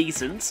are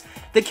decent,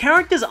 the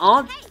characters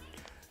aren't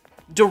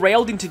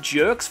derailed into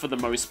jerks for the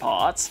most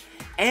part,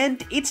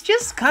 and it's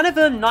just kind of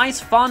a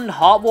nice, fun,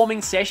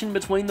 heartwarming session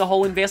between the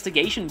whole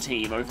investigation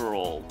team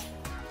overall.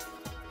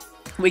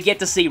 We get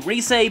to see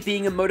Rise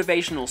being a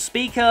motivational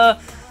speaker.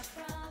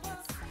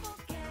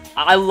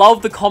 I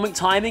love the comic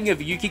timing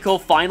of Yukiko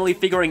finally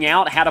figuring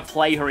out how to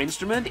play her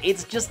instrument.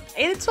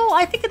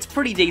 I think it's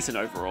pretty decent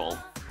overall.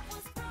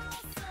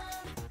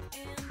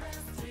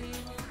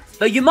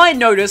 But you might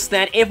notice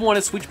that everyone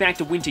has switched back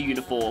to winter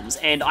uniforms,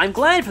 and I'm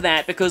glad for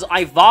that because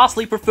I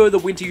vastly prefer the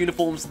winter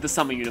uniforms to the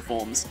summer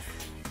uniforms.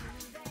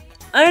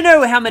 I don't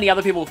know how many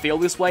other people feel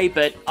this way,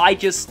 but I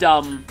just,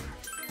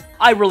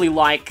 I really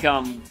like,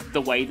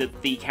 the way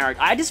that the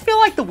character... I just feel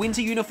like the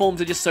winter uniforms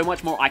are just so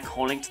much more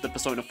iconic to the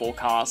Persona 4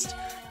 cast.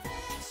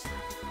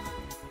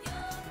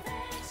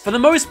 For the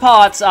most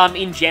part,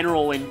 in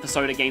general, in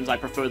Persona games, I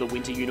prefer the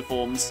winter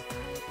uniforms.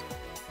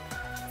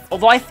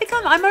 Although I think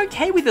I'm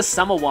okay with the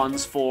summer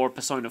ones for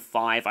Persona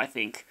 5, I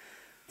think.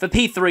 For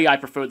P3, I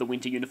prefer the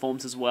winter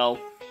uniforms as well.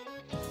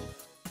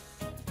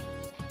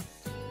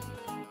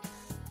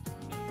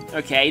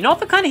 Okay, not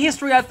the kind of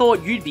history I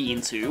thought you'd be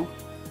into.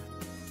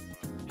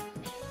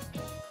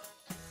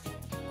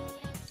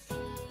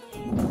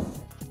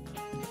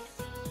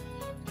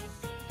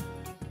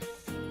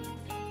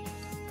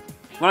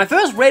 When I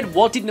first read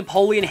what did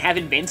Napoleon have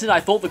invented,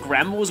 I thought the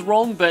grammar was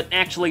wrong, but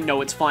actually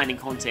no, it's fine in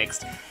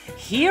context.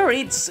 Here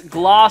it's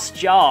glass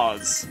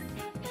jars.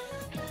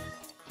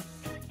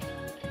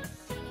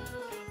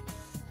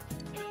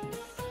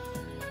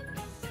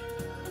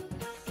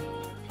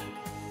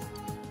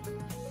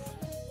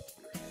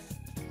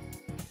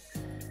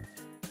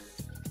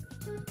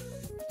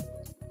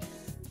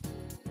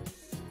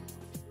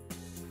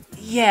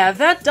 Yeah,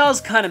 that does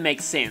kind of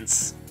make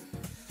sense.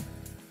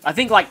 I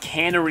think, like,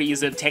 cannery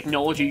is a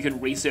technology you can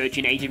research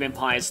in Age of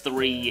Empires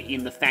 3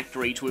 in the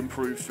factory to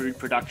improve food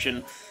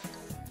production.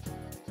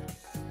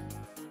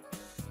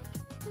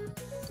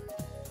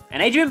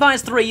 And Age of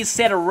Empires 3 is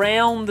set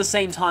around the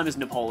same time as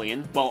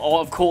Napoleon. Well,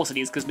 of course it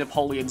is, because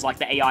Napoleon's like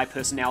the AI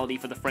personality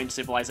for the French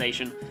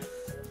civilization.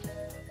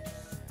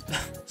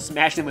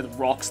 Smash them with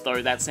rocks,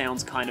 though, that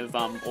sounds kind of,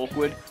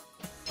 awkward.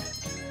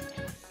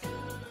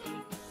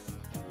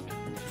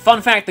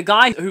 Fun fact, the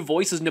guy who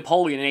voices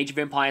Napoleon in Age of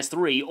Empires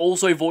 3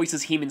 also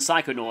voices him in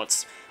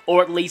Psychonauts.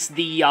 Or at least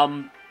the,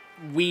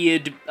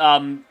 weird,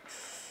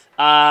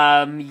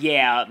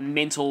 yeah,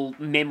 mental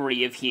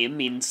memory of him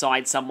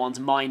inside someone's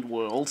mind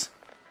world.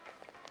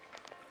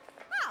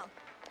 Wow.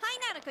 Hi,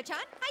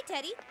 Nanako-chan. Hi,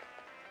 Teddy.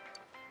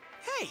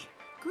 Hey,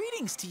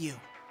 greetings to you.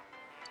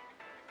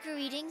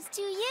 Greetings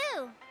to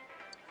you.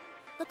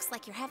 Looks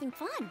like you're having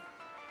fun.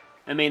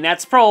 I mean,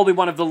 that's probably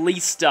one of the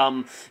least,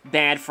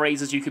 bad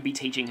phrases you could be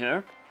teaching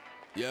her.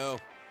 Yo.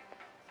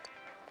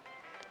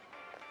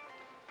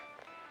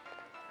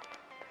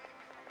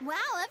 Wow,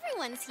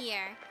 everyone's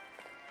here.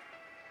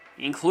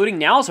 Including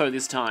Naoto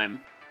this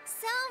time.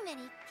 So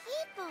many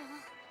people.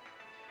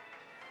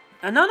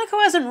 And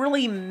Nanako hasn't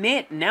really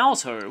met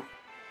Naoto.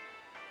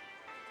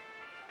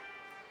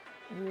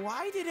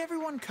 Why did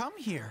everyone come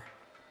here?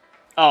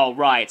 Oh,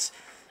 right.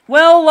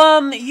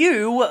 Well,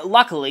 you,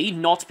 luckily,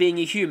 not being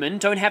a human,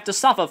 don't have to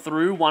suffer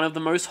through one of the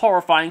most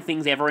horrifying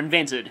things ever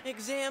invented.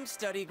 Exam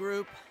study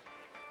group.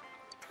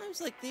 Times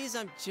like these,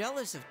 I'm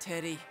jealous of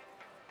Teddy.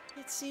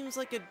 It seems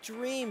like a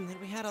dream that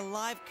we had a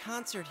live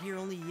concert here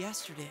only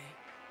yesterday.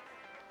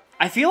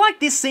 I feel like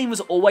this scene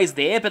was always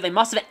there, but they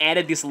must have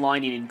added this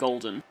line in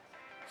Golden.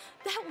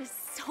 That was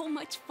so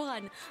much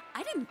fun.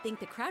 I didn't think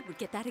the crowd would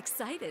get that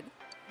excited.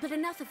 But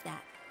enough of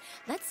that.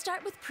 Let's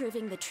start with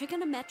proving the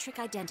trigonometric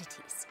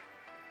identities.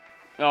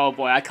 Oh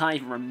boy, I can't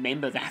even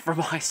remember that from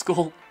high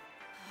school.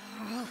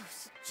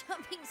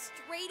 Jumping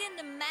straight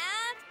into math?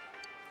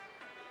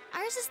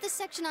 Ours is the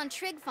section on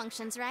trig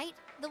functions, right?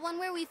 The one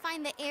where we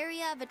find the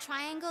area of a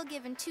triangle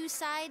given two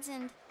sides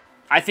and...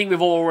 I think we've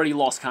already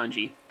lost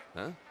Kanji.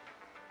 Huh?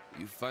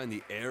 You find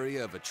the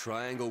area of a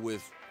triangle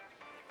with...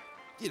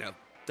 You know,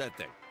 that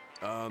thing.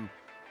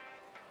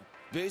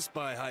 Base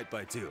by height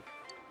by 2.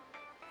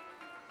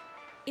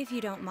 If you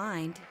don't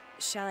mind,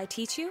 shall I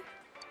teach you?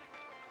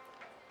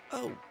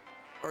 Oh,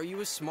 are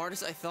you as smart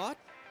as I thought?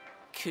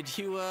 Could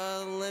you,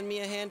 lend me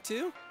a hand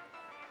too?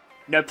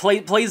 No,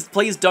 please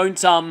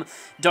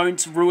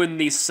don't ruin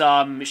this,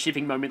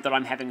 shipping moment that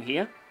I'm having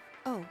here.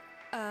 Oh,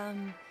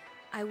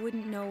 I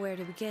wouldn't know where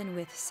to begin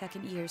with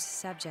second year's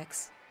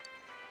subjects.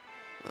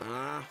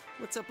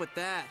 What's up with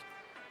that?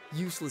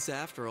 Useless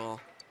after all.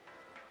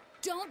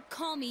 Don't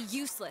call me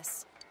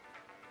useless.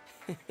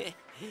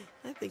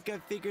 I think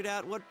I've figured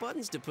out what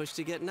buttons to push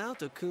to get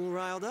Naoto-kun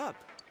riled up.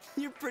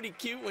 You're pretty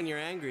cute when you're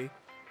angry.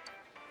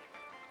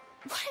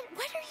 What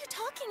are you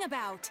talking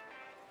about?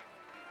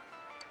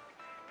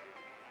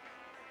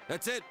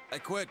 That's it. I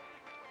quit.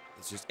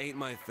 This just ain't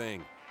my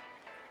thing.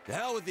 To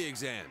hell with the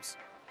exams.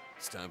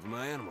 It's time for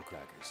my animal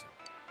crackers.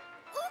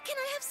 Ooh, can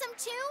I have some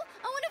too?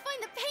 I want to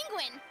find the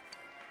penguin.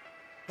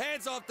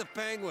 Hands off the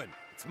penguin.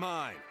 It's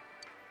mine.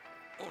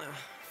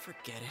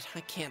 Forget it.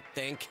 I can't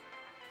think.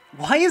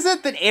 Why is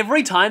it that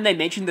every time they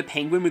mention the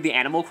penguin with the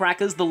animal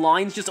crackers, the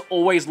lines just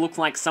always look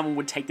like someone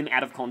would take them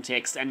out of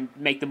context and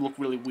make them look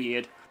really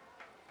weird?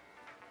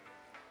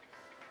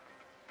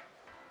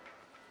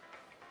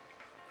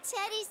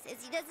 Teddy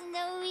says he doesn't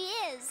know who he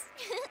is.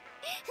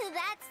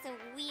 That's so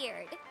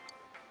weird.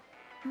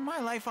 My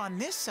life on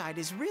this side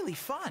is really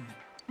fun.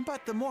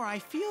 But the more I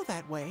feel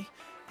that way,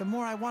 the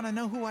more I want to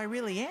know who I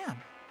really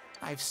am.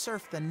 I've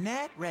surfed the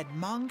net, read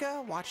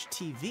manga, watched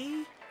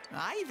TV.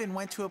 I even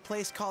went to a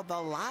place called the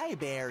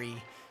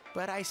Library,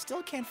 but I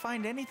still can't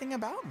find anything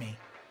about me.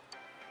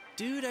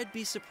 Dude, I'd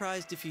be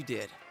surprised if you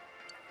did.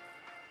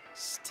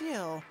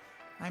 Still,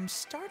 I'm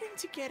starting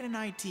to get an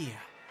idea.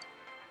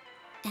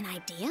 An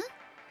idea?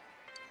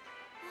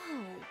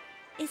 Whoa,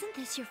 isn't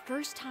this your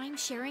first time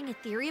sharing a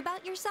theory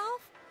about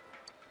yourself?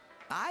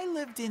 I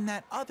lived in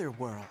that other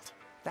world.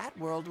 That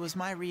world was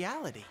my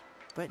reality.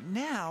 But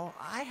now,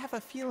 I have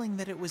a feeling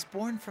that it was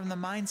born from the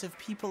minds of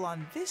people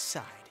on this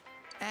side.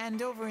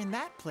 And over in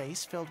that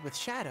place, filled with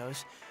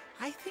shadows,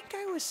 I think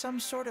I was some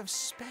sort of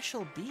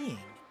special being.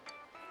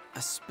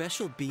 A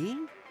special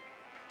being?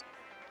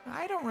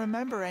 I don't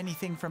remember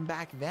anything from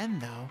back then,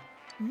 though.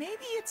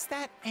 Maybe it's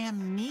that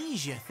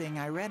amnesia thing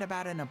I read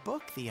about in a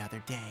book the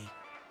other day.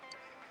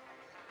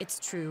 It's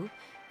true.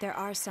 There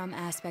are some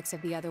aspects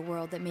of the other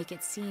world that make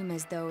it seem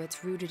as though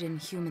it's rooted in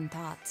human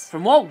thoughts.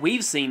 From what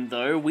we've seen,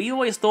 though, we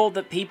always thought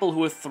that people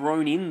who are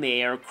thrown in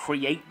there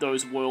create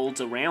those worlds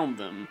around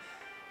them.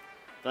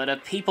 But are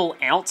people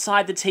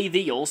outside the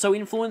TV also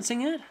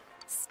influencing it?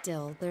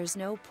 Still, there's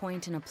no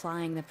point in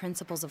applying the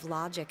principles of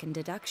logic and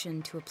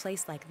deduction to a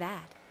place like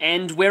that.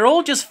 And we're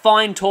all just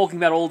fine talking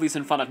about all this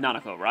in front of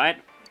Nanako,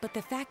 right? But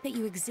the fact that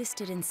you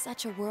existed in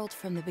such a world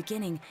from the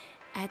beginning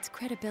adds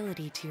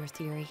credibility to your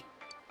theory.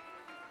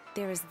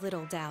 There is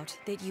little doubt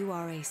that you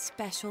are a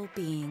special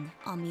being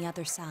on the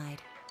other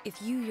side. If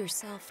you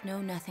yourself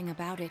know nothing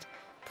about it,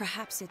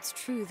 perhaps it's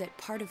true that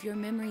part of your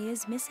memory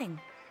is missing.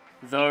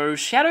 Though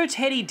Shadow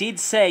Teddy did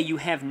say you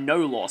have no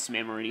lost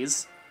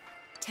memories.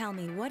 Tell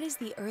me, what is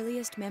the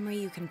earliest memory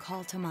you can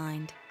call to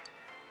mind?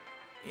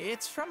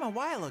 It's from a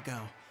while ago.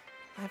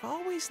 I've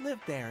always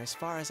lived there as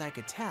far as I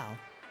could tell.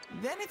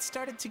 Then it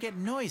started to get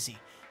noisy,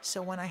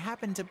 so when I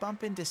happened to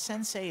bump into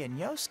Sensei and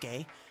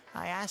Yosuke,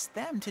 I asked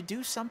them to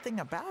do something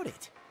about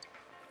it.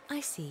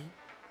 I see.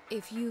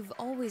 If you've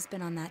always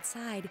been on that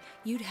side,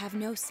 you'd have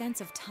no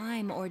sense of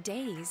time or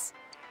days.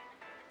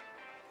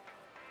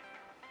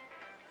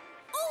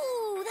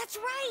 Oh, that's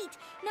right!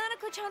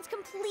 Nanako-chan's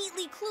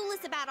completely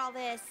clueless about all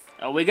this.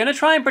 Are we gonna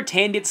try and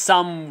pretend it's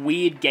some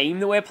weird game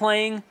that we're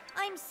playing?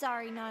 I'm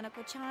sorry,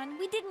 Nanako-chan.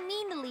 We didn't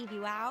mean to leave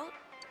you out.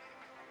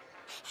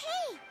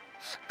 Hey,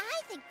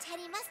 I think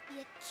Teddy must be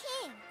a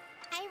king.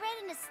 I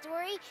read in a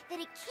story that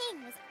a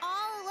king was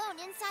all alone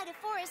inside a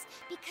forest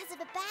because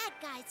of a bad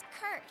guy's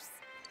curse.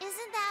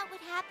 Isn't that what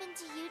happened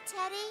to you,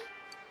 Teddy?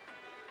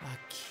 A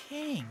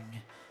king?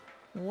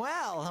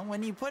 Well,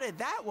 when you put it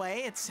that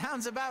way, it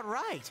sounds about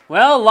right.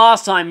 Well,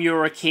 last time you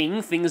were a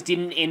king, things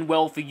didn't end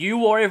well for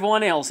you or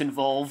everyone else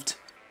involved.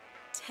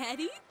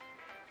 Teddy?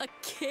 A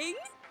king?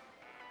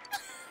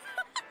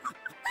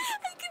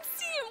 I can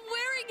see him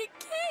wearing a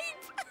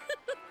cape!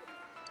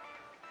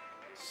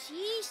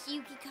 Sheesh,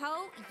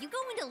 Yukiko. You go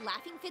into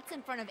laughing fits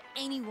in front of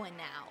anyone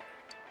now.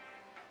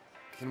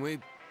 Can we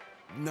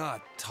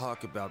not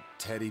talk about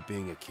Teddy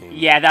being a king?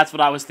 Yeah, that's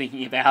what I was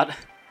thinking about.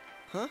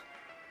 Huh?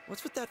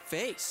 What's with that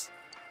face?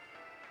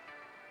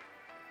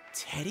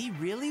 Teddy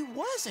really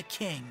was a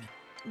king.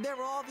 There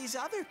were all these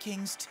other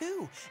kings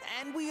too,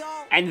 and we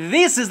all... And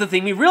this is the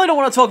thing we really don't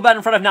want to talk about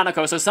in front of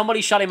Nanako, so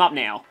somebody shut him up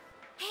now.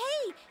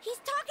 Hey, he's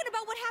talking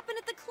about what happened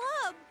at the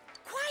club.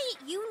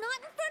 Quiet, you, not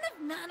in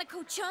front of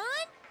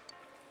Nanako-chan.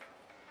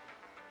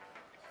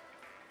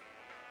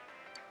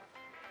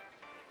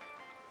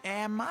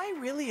 Am I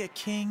really a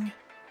king?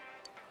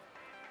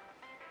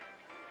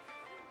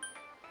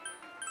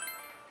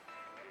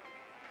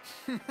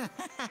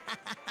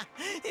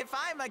 If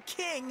I'm a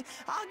king,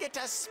 I'll get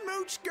to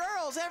smooch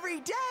girls every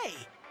day.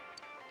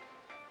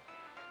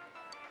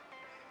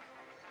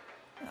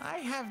 I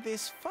have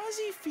this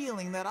fuzzy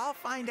feeling that I'll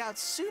find out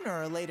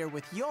sooner or later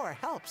with your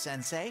help,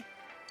 Sensei.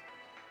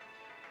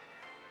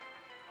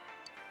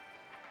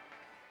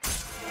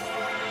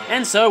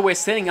 And so we're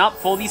setting up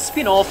for the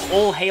spin-off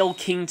All Hail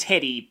King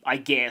Teddy, I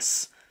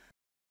guess.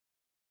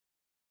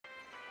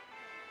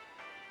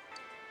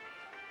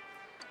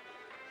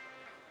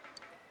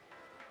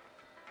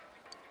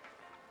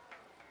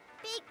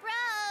 Big bro,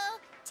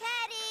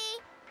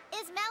 Teddy,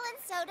 is melon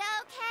soda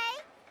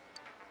okay?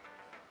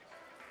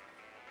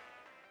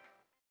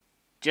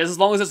 Just as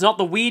long as it's not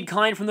the weird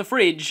kind from the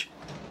fridge.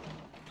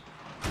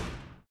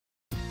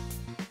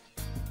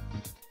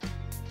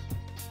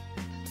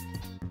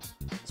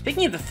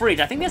 Speaking of the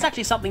fridge, I think there's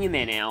actually something in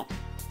there now.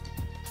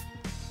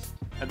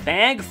 A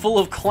bag full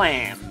of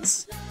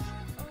clams.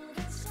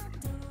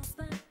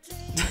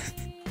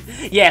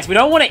 Yes, we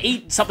don't want to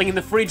eat something in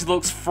the fridge that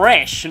looks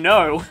fresh,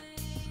 no.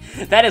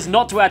 That is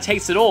not to our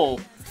taste at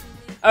all.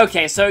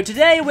 Okay, so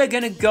today we're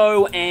going to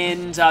go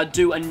and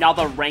do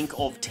another rank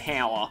of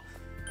tower.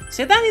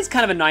 So that is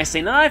kind of a nice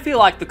scene, and I feel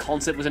like the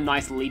concept was a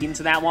nice lead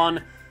into that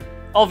one.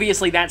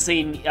 Obviously that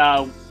scene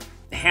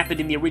happened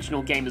in the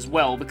original game as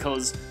well,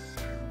 because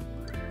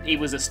it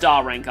was a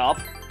star rank up.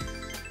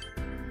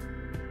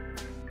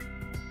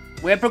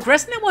 We're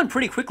progressing that one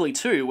pretty quickly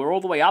too, we're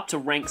all the way up to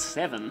rank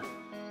 7.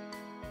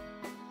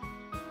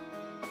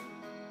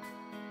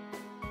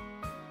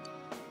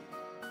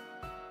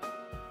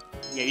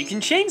 Yeah, you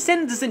can change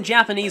sentences in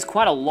Japanese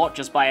quite a lot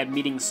just by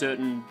omitting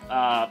certain,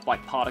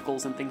 like,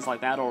 particles and things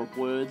like that, or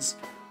words.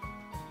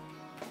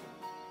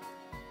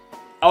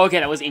 Oh, okay,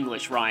 that was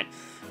English, right.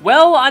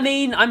 Well, I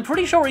mean, I'm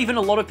pretty sure even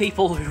a lot of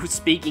people who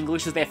speak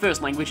English as their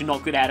first language are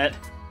not good at it.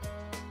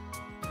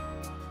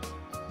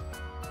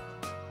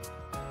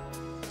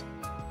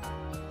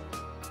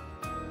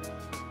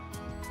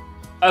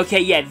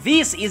 Okay, yeah,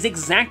 this is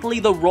exactly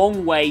the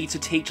wrong way to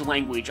teach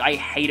language. I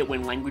hate it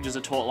when languages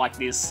are taught like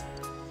this.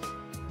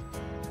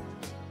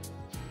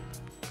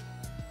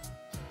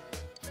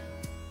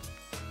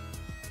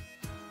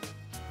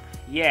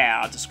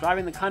 Yeah,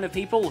 describing the kind of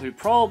people who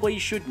probably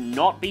should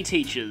not be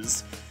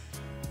teachers.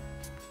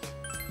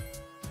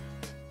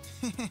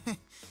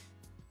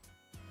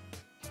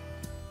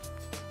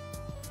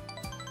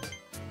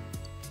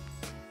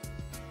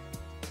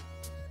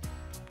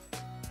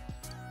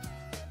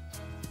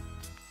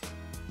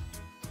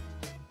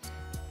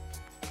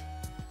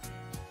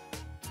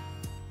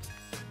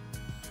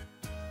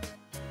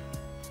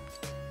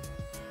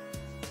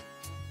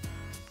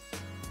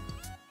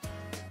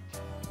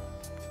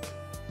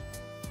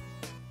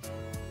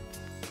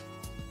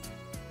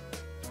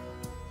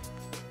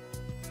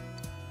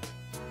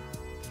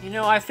 You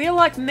know, I feel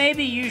like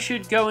maybe you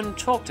should go and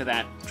talk to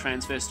that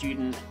transfer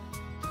student.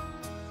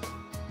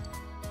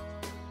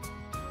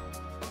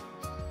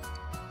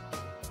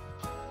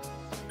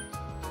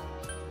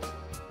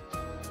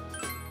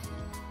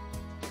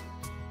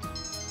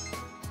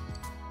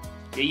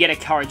 Yeah, you get a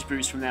courage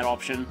boost from that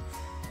option.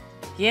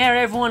 Yeah,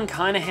 everyone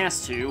kinda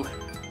has to.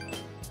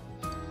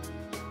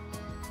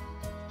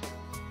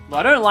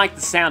 But I don't like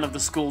the sound of the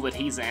school that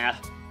he's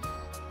at.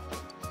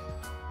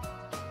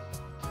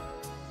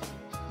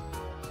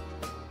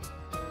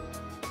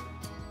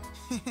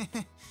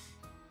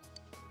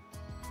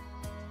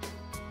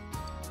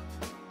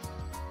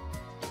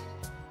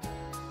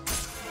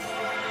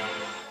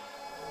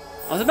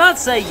 I was about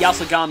to say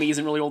Yasogami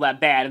isn't really all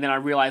that bad, and then I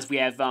realized we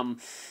have,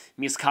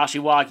 Miss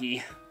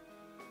Kashiwagi.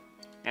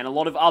 And a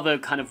lot of other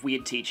kind of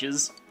weird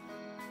teachers.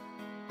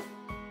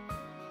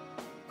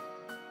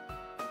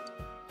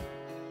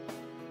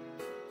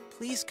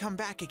 Please come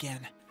back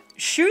again.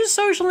 Shu's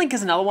social link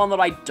is another one that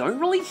I don't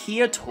really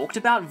hear talked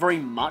about very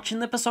much in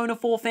the Persona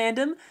 4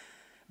 fandom,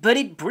 but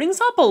it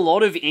brings up a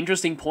lot of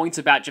interesting points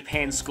about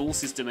Japan's school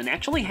system and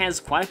actually has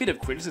quite a bit of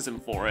criticism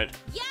for it.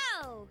 Yo!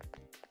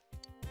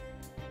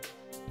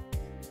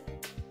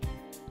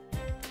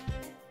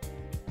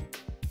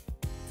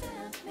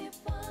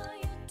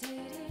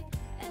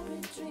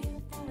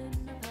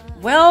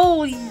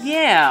 Well,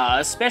 yeah,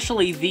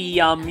 especially the,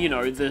 you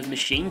know, the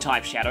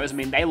machine-type shadows. I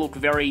mean, they look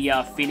very,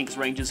 Phoenix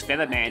Rangers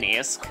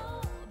Featherman-esque.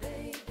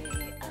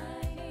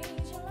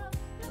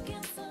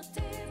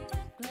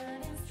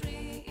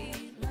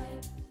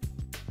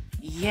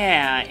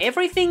 Yeah,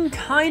 everything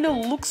kinda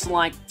looks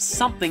like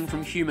something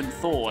from Human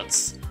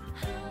Thoughts.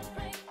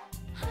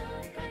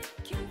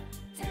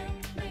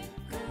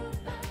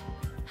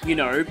 You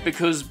know,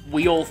 because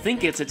we all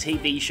think it's a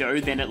TV show,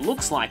 then it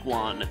looks like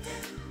one.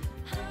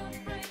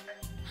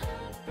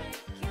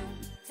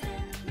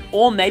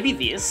 Or maybe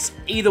this.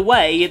 Either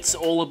way, it's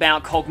all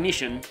about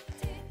cognition.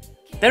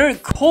 They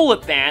don't call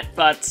it that,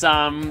 but,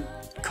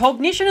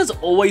 cognition has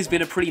always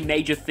been a pretty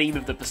major theme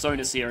of the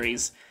Persona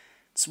series.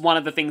 It's one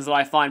of the things that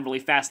I find really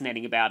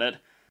fascinating about it.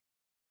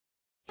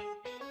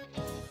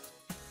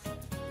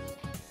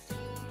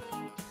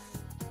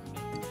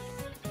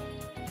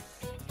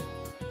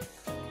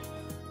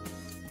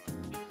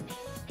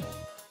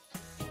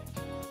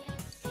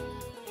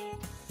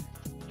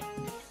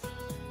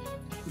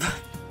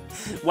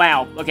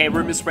 Wow, okay,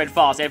 rumors spread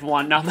fast,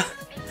 everyone knows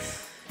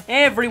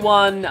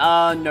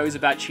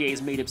about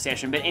Chie's meat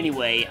obsession, but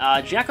anyway,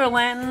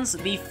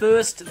 jack-o'-lanterns, the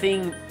first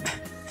thing...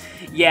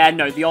 Yeah,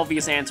 no, the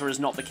obvious answer is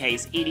not the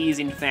case. It is,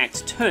 in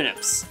fact,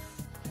 turnips.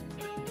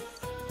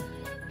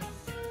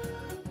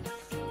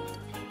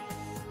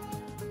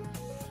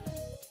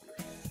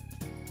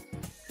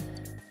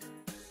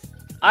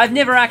 I've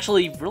never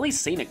actually really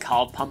seen a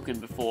carved pumpkin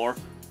before.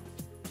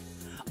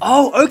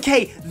 Oh,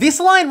 okay, this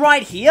line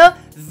right here,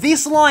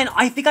 this line,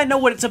 I think I know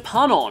what it's a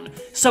pun on.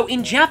 So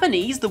in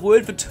Japanese, the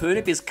word for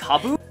turnip is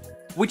kabu,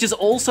 which is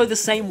also the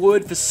same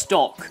word for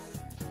stock.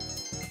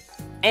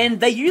 And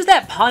they use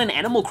that pun in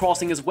Animal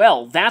Crossing as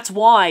well. That's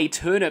why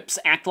turnips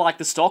act like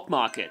the stock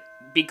market,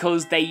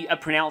 because they are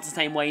pronounced the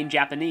same way in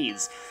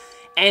Japanese.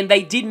 And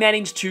they did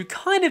manage to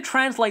kind of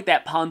translate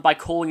that pun by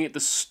calling it the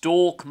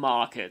stalk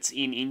market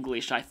in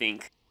English, I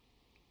think.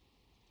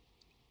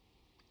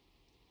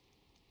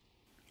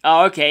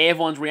 Oh, okay,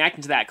 everyone's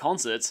reacting to that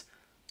concert.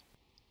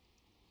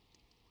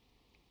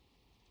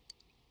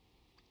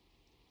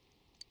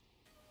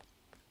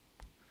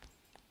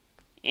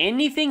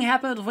 Anything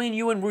happened between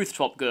you and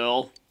Rooftop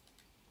Girl?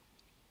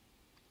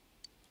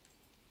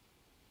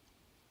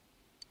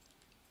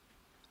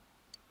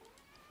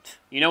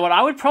 You know what,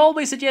 I would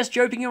probably suggest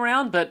joking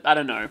around, but I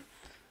don't know.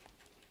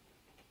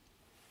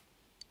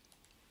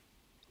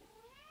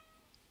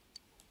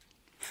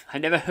 I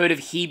never heard of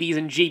Heebies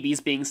and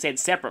Jeebies being said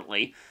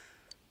separately.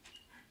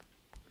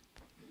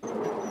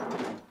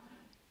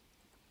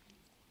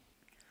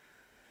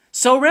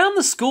 So around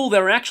the school,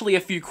 there are actually a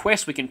few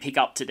quests we can pick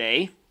up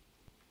today.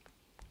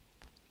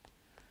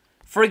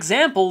 For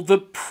example, the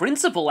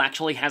principal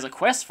actually has a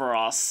quest for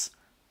us.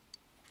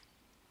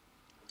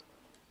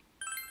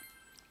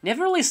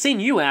 Never really seen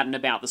you out and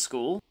about the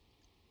school.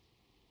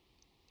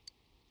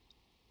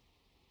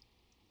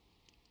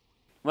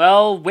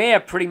 Well,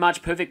 we're pretty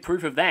much perfect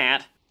proof of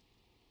that.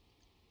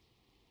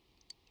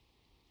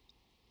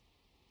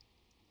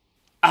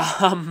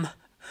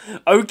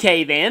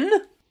 Okay then.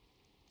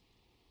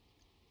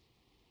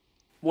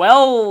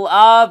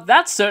 Well,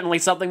 that's certainly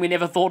something we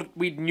never thought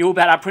we knew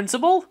about our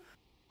principal.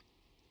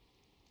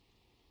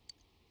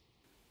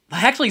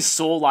 I actually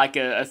saw, like,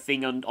 a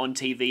thing on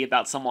TV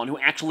about someone who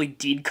actually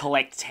did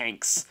collect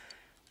tanks.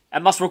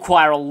 It must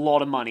require a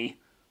lot of money.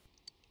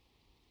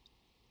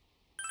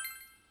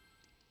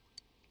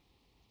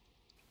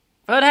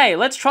 But hey,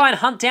 let's try and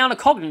hunt down a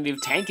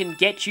cognitive tank and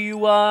get you,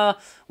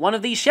 one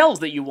of these shells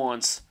that you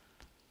want.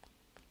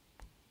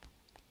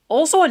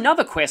 Also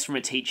another quest from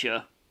a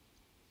teacher.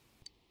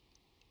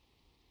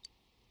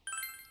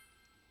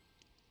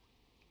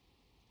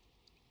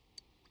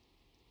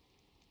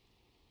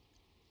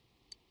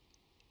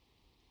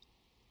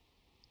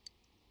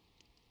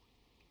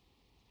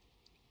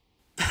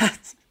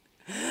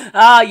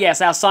 Ah,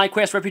 yes, our side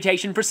quest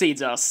reputation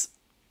precedes us.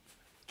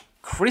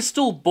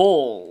 Crystal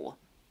Ball.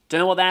 Don't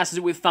know what that has to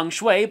do with feng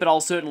shui, but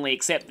I'll certainly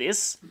accept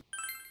this.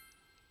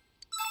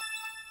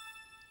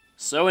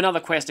 So, another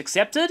quest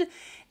accepted.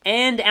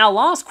 And our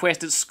last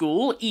quest at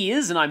school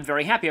is, and I'm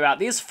very happy about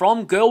this,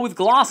 from Girl with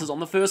Glasses on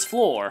the first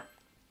floor.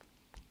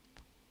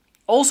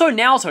 Also,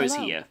 Naoto's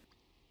here.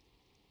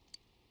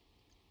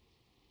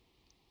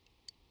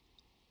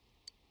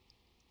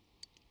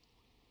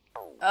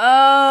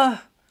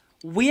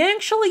 We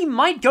actually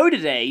might go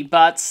today,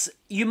 but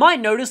you might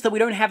notice that we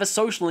don't have a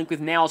social link with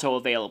Naoto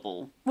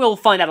available. We'll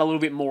find out a little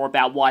bit more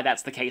about why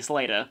that's the case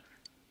later.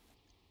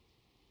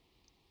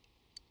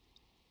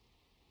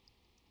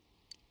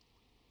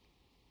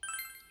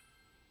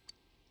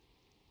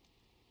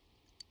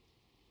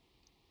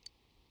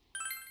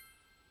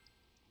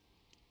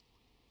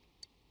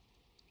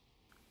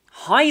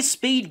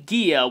 High-speed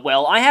gear.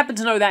 Well, I happen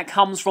to know that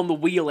comes from the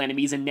wheel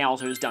enemies in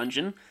Naoto's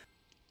dungeon.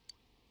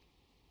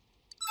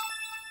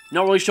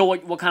 Not really sure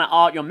what kind of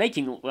art you're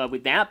making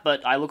with that,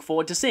 but I look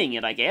forward to seeing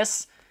it, I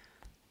guess.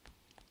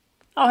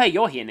 Oh, hey,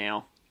 you're here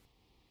now.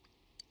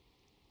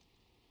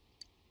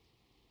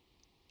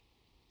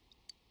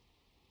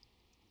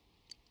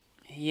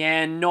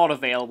 Yeah, not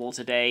available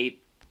today,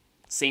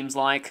 seems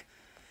like.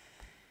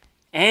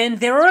 And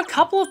there are a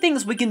couple of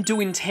things we can do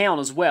in town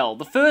as well.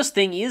 The first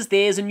thing is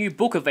there's a new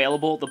book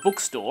available at the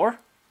bookstore.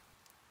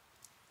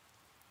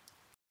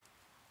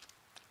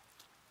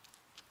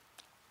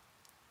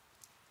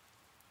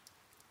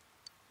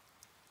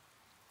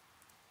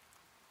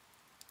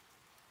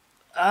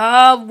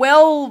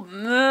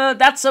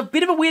 That's a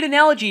bit of a weird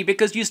analogy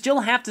because you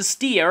still have to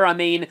steer, I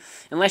mean,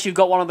 unless you've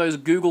got one of those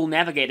Google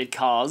navigated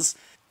cars.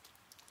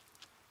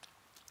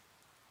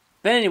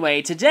 But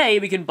anyway, today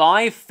we can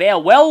buy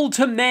Farewell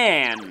to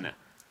Man.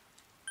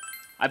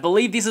 I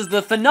believe this is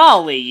the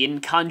finale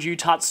in Kanju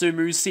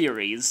Tatsumu's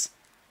series.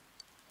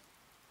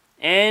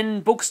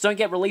 And books don't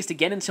get released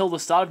again until the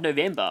start of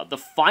November. The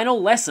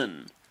Final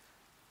Lesson.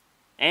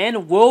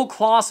 And World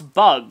Class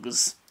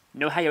Bugs.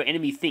 Know how your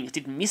enemy thinks.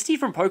 Did Misty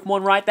from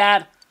Pokemon write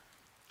that?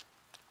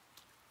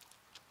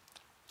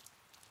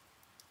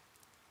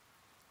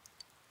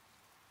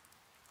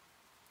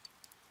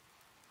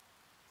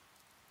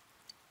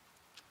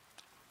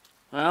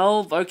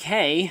 Well,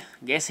 okay.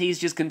 Guess he's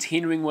just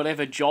continuing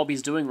whatever job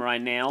he's doing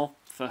right now,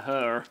 for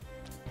her.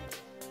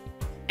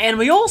 And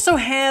we also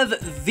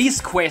have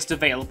this quest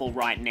available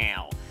right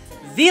now.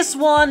 This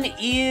one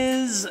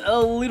is a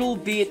little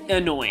bit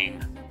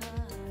annoying.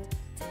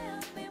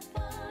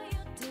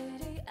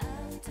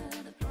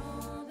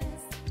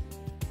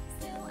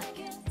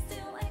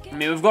 I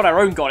mean, we've got our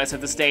own goddess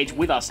at the stage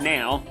with us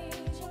now.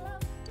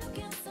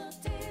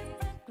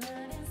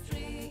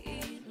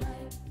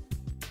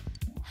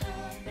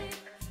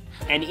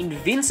 And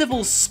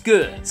invincible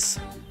skirts.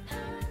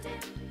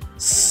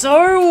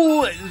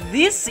 So,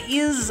 this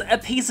is a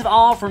piece of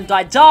art from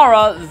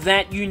Daidara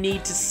that you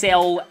need to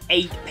sell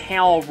 8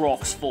 power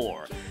rocks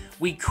for.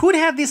 We could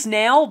have this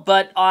now,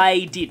 but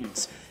I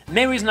didn't. The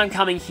main reason I'm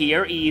coming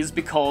here is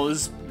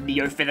because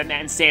Neo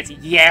Featherman says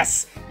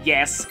yes,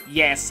 yes,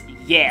 yes,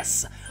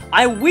 yes.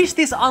 I wish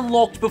this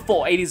unlocked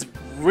before. It is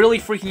really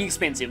freaking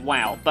expensive,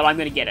 wow, but I'm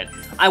gonna get it.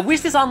 I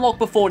wish this unlocked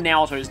before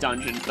Naoto's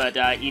dungeon, but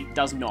it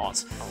does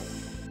not.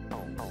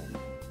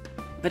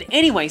 But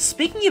anyway,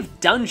 speaking of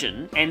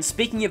dungeon, and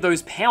speaking of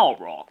those power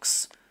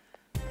rocks,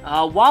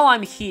 while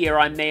I'm here,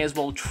 I may as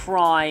well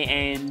try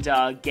and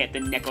get the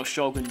Neko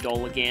Shogun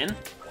doll again.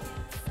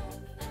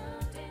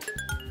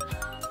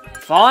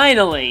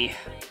 Finally!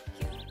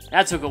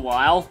 That took a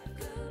while.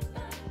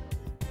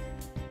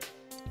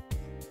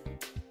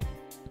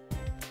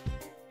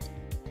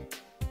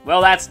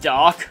 Well, that's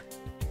dark.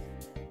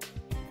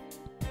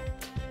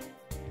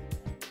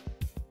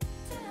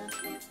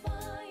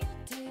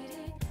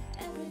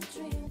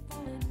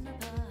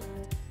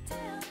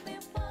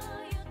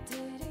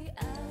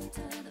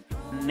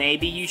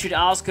 Maybe you should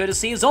ask her to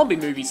see a zombie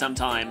movie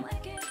sometime.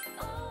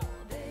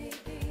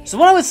 So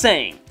what I was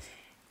saying,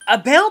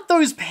 about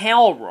those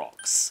power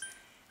rocks,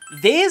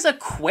 there's a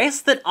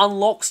quest that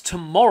unlocks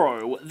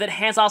tomorrow that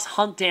has us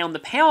hunt down the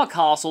power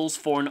castles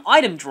for an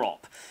item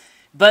drop.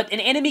 But an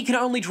enemy can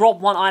only drop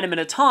one item at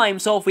a time,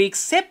 so if we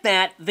accept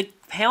that, the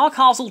power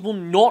castles will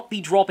not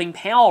be dropping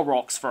power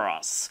rocks for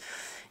us.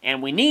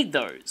 And we need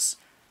those.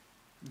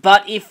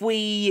 But if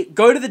we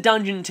go to the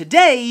dungeon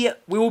today,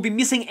 we will be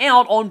missing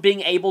out on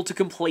being able to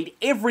complete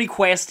every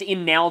quest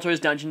in Naoto's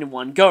dungeon in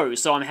one go,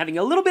 so I'm having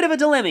a little bit of a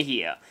dilemma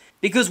here.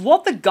 Because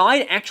what the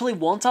guide actually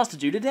wants us to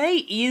do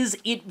today is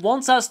it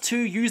wants us to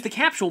use the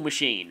capsule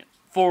machine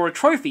for a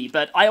trophy,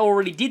 but I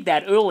already did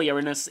that earlier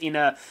in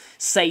a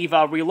save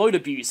reload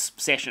abuse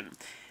session.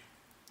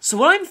 So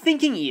what I'm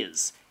thinking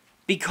is,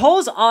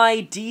 because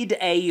I did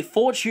a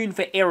fortune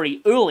for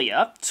Eri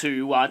earlier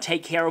to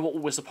take care of what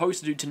we were supposed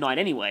to do tonight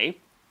anyway,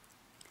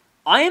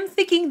 I am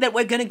thinking that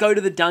we're going to go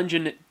to the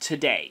dungeon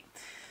today.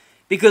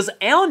 Because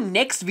our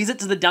next visit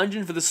to the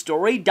dungeon for the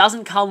story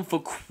doesn't come for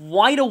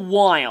quite a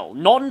while.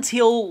 Not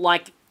until,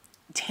 like,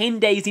 10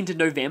 days into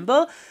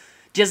November,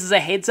 just as a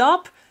heads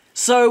up.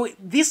 So,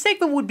 this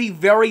segment would be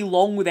very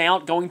long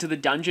without going to the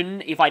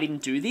dungeon if I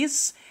didn't do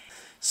this.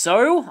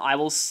 So, I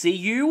will see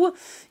you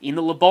in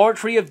the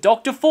laboratory of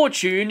Dr.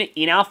 Fortune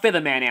in our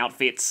Featherman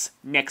outfits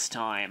next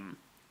time.